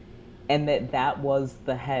head, and that was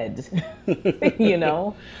the head. You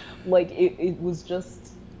know, like it was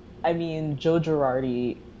just, I mean, Joe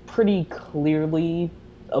Girardi pretty clearly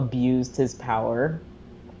abused his power,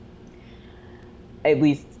 at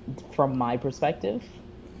least from my perspective.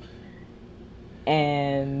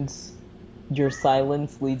 And your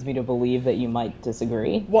silence leads me to believe that you might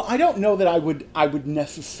disagree. Well, I don't know that I would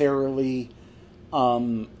necessarily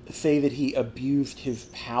say that he abused his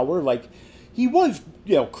power. Like, he was,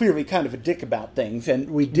 clearly kind of a dick about things,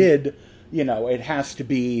 and we did, it has to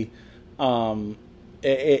be,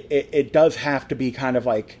 it does have to be kind of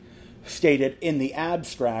like stated in the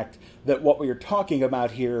abstract that what we are talking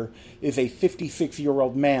about here is a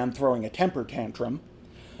 56-year-old man throwing a temper tantrum.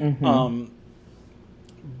 Mm-hmm.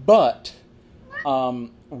 But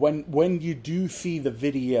when you do see the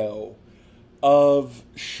video of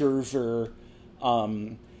Scherzer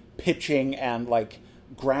pitching and like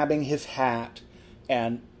grabbing his hat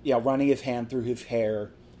and running his hand through his hair,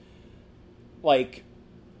 like,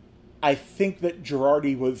 I think that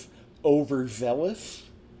Girardi was overzealous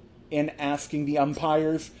in asking the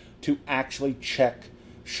umpires to actually check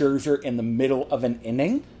Scherzer in the middle of an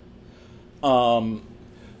inning.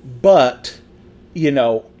 But,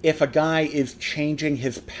 if a guy is changing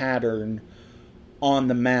his pattern on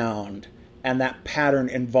the mound, and that pattern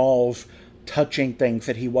involves touching things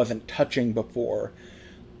that he wasn't touching before,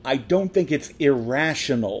 I don't think it's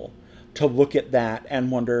irrational to look at that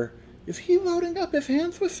and wonder, is he loading up his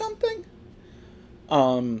hands with something?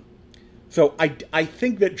 So I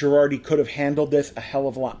think that Girardi could have handled this a hell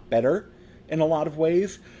of a lot better in a lot of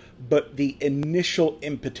ways, but the initial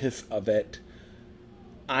impetus of it,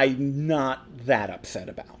 I'm not that upset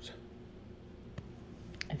about.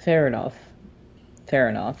 Fair enough.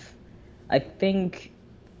 I think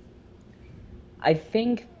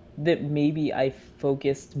that maybe I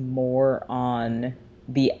focused more on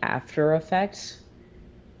the after effect,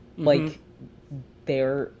 like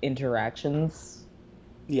their interactions.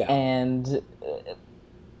 Yeah. And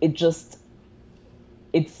it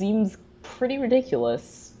seems pretty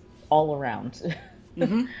ridiculous all around.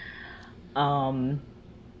 Mm-hmm.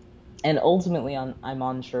 And ultimately, I'm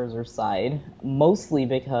on Scherzer's side, mostly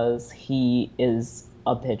because he is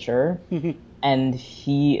a pitcher, and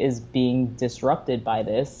he is being disrupted by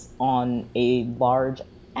this on a large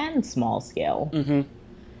and small scale. Mm-hmm.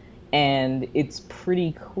 And it's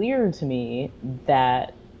pretty clear to me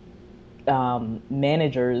that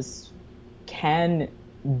managers can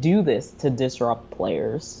do this to disrupt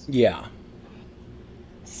players. Yeah.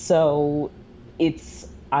 So it's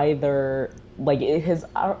either, like, it has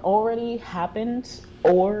already happened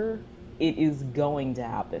or it is going to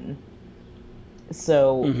happen.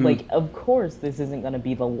 So, like, of course, this isn't going to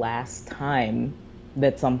be the last time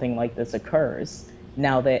that something like this occurs,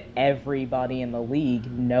 now that everybody in the league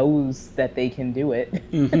knows that they can do it.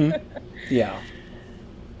 Yeah.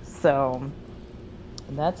 So,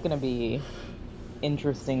 that's going to be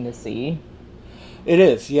interesting to see. It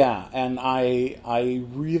is, yeah. And I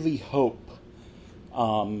really hope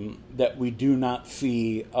that we do not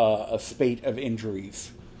see a spate of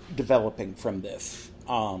injuries developing from this.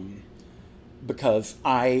 Because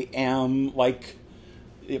I am, like,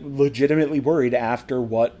 legitimately worried after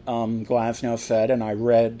what Glasnow said, and I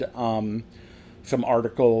read some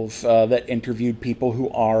articles that interviewed people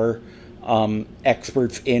who are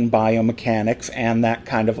experts in biomechanics and that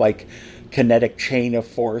kind of, like, kinetic chain of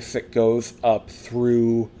force that goes up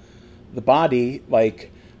through the body.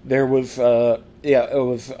 Like, there was, and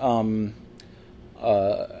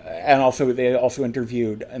also they also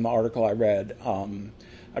interviewed in the article I read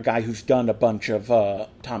a guy who's done a bunch of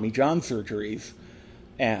Tommy John surgeries,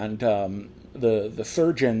 And the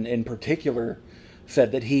surgeon in particular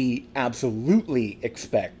said that he absolutely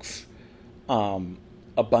expects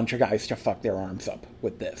a bunch of guys to fuck their arms up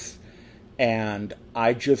with this. And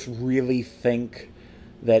I just really think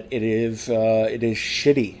that it is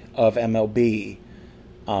shitty of MLB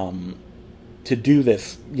to do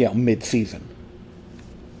this, mid-season.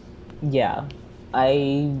 Yeah,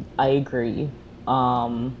 I agree.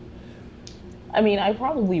 I mean, I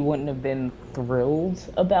probably wouldn't have been thrilled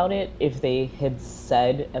about it if they had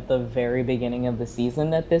said at the very beginning of the season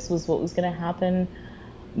that this was what was going to happen,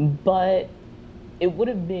 but it would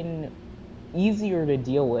have been easier to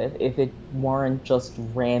deal with if it weren't just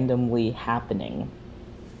randomly happening.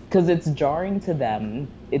 Because it's jarring to them,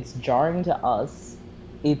 it's jarring to us,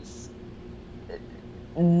 it's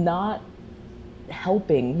not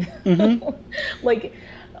helping. Mm-hmm. Like,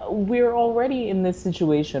 we're already in this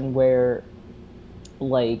situation where,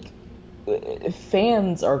 like,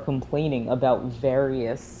 fans are complaining about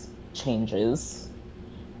various changes,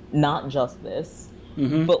 not just this.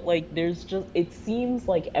 Mm-hmm. But, like, there's just, it seems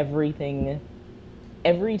like every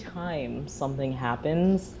time something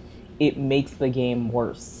happens, it makes the game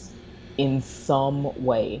worse in some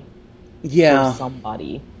way. Yeah. For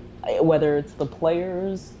somebody. Whether it's the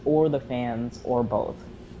players or the fans or both.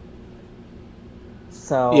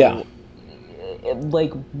 So, yeah.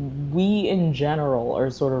 Like, we in general are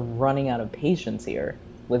sort of running out of patience here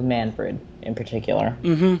with Manfred in particular.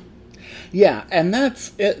 Mm-hmm. Yeah, and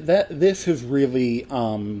that's it. This has really,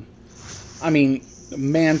 I mean,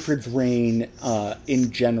 Manfred's reign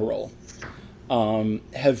in general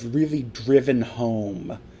has really driven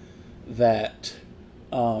home that,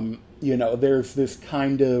 there's this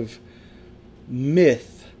kind of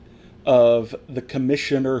myth of the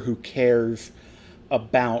commissioner who cares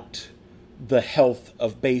about the health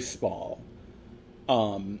of baseball.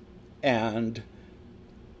 And,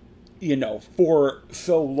 for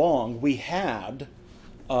so long we had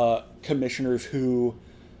commissioners who,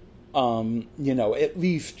 at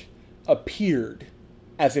least appeared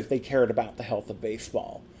as if they cared about the health of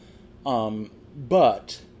baseball.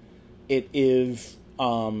 But it is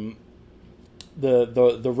the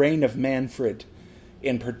reign of Manfred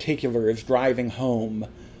in particular is driving home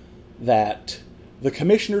that the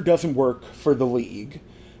commissioner doesn't work for the league.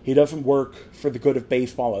 He doesn't work for the good of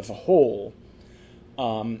baseball as a whole.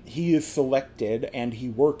 He is selected and he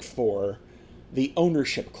works for the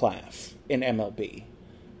ownership class in MLB,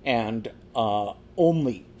 and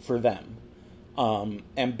only for them.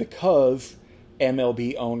 And because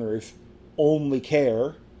MLB owners only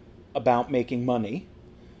care about making money,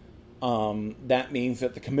 that means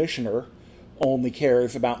that the commissioner only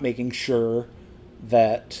cares about making sure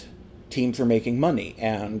that teams are making money.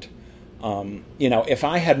 And, if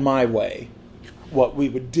I had my way, what we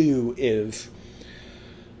would do is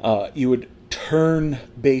you would turn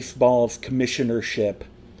baseball's commissionership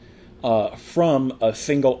from a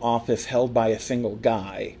single office held by a single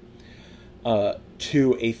guy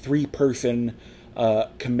to a 3-person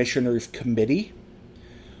commissioners committee,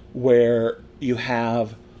 where you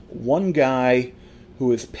have one guy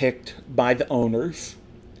who is picked by the owners,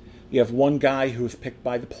 you have one guy who is picked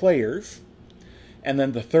by the players, and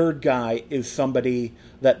then the third guy is somebody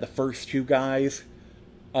that the first two guys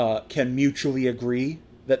can mutually agree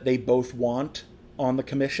that they both want on the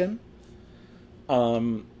commission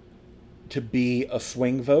to be a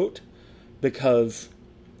swing vote, because,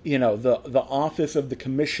 the office of the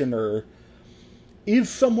commissioner is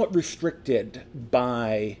somewhat restricted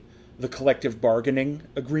by the collective bargaining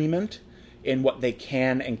agreement in what they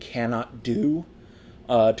can and cannot do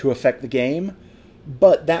to affect the game.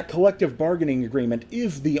 But that collective bargaining agreement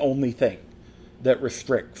is the only thing that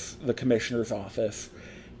restricts the commissioner's office.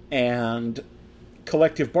 And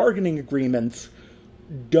collective bargaining agreements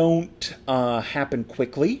don't happen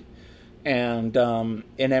quickly. And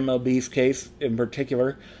in MLB's case in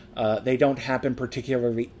particular, they don't happen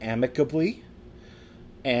particularly amicably.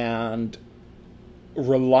 And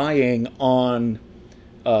relying on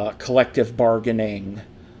collective bargaining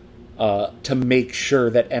to make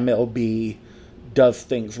sure that MLB does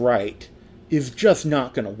things right is just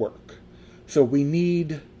not going to work. So we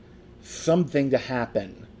need something to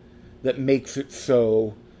happen that makes it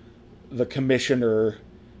so the commissioner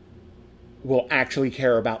will actually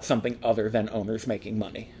care about something other than owners making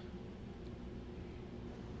money.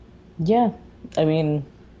 Yeah, I mean,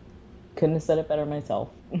 couldn't have said it better myself.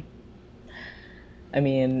 I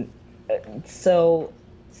mean, so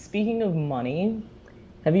speaking of money,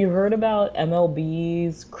 have you heard about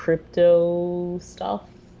MLB's crypto stuff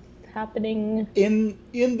happening? In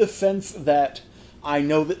the sense that I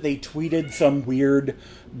know that they tweeted some weird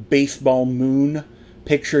baseball moon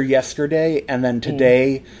picture yesterday, and then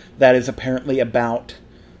today that is apparently about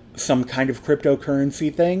some kind of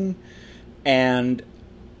cryptocurrency thing, and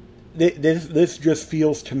this just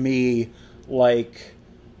feels to me like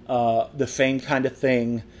the same kind of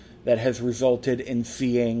thing that has resulted in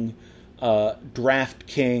seeing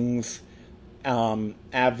DraftKings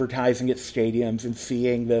advertising at stadiums, and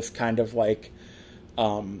seeing this kind of like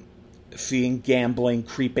seeing gambling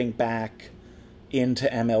creeping back into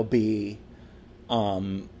MLB,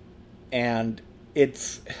 and I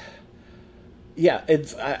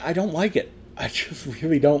don't like it. I just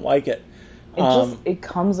really don't like it. It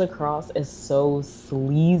comes across as so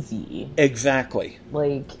sleazy. Exactly.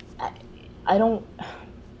 Like, I don't...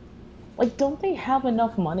 Like, don't they have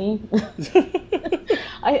enough money?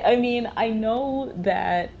 I mean, I know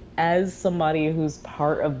that as somebody who's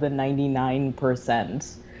part of the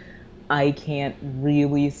 99%, I can't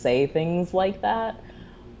really say things like that.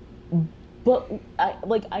 But,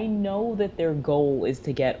 I know that their goal is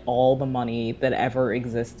to get all the money that ever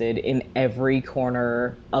existed in every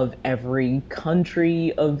corner of every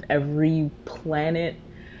country, of every planet.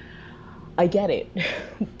 I get it.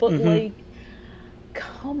 But, like,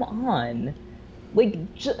 come on. Like,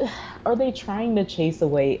 are they trying to chase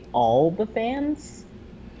away all the fans?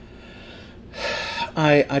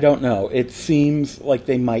 I don't know. It seems like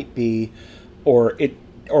they might be, or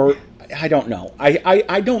I don't know.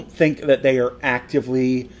 I don't think that they are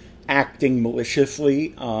actively acting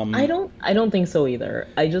maliciously. I don't think so either.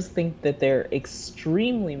 I just think that they're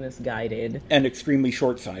extremely misguided and extremely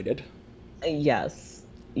short-sighted. Yes.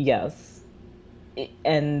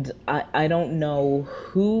 And I don't know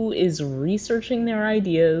who is researching their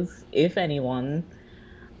ideas, if anyone.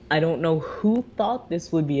 I don't know who thought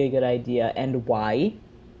this would be a good idea and why.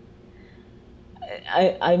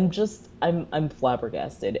 I'm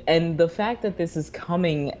flabbergasted. And the fact that this is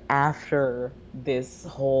coming after this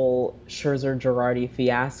whole Scherzer-Girardi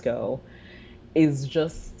fiasco is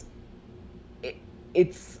just...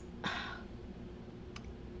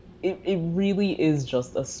 It really is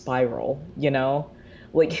just a spiral, you know?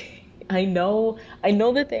 Like, I know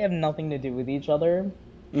that they have nothing to do with each other,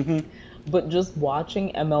 but just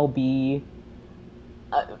watching MLB,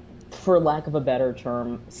 for lack of a better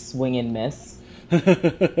term, swing and miss,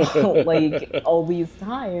 like, all these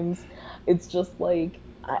times, it's just like,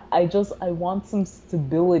 I want some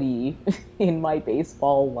stability in my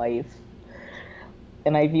baseball life,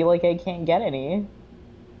 and I feel like I can't get any.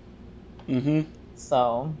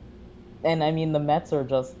 So... And, I mean, the Mets are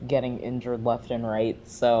just getting injured left and right,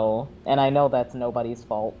 so... And I know that's nobody's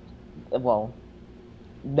fault. Well,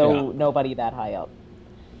 nobody that high up.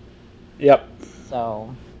 Yep.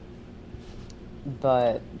 So...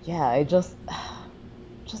 But, yeah, I just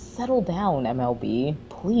settle down, MLB.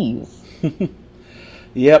 Please.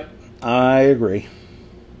 Yep, I agree.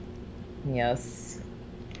 Yes.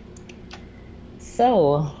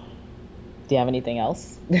 So, do you have anything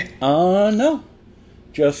else? No.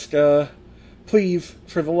 Just, please,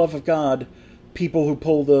 for the love of God, people who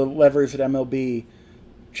pull the levers at MLB,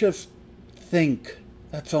 just think.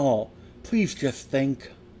 That's all. Please just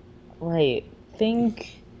think. Right.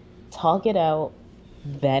 Think, talk it out,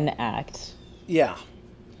 then act. Yeah.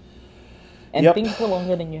 And think for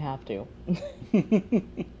longer than you have to.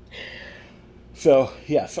 So,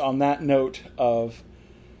 yes, on that note of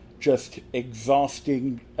just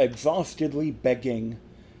exhaustedly begging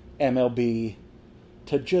MLB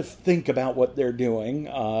to just think about what they're doing.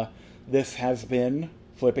 This has been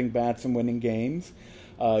Flipping Bats and Winning Games.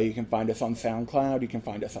 You can find us on SoundCloud. You can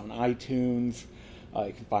find us on iTunes.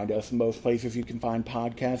 You can find us in most places you can find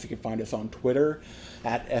podcasts. You can find us on Twitter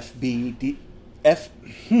at FBWG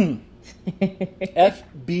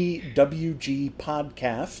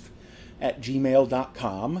Podcast at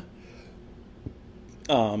gmail.com.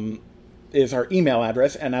 Is our email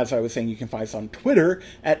address, and as I was saying, you can find us on Twitter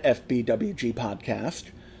at FBWG Podcast.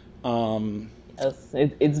 Yes,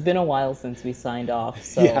 it's been a while since we signed off,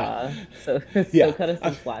 so so cut us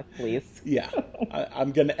some slack, please. Yeah,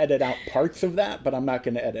 I'm going to edit out parts of that, but I'm not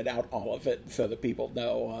going to edit out all of it so that people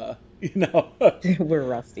know, we're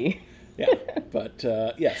rusty. Yeah, but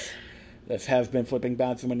yes, this has been Flipping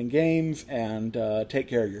Bats and Winning Games, and take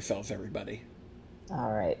care of yourselves, everybody.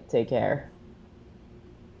 All right, take care.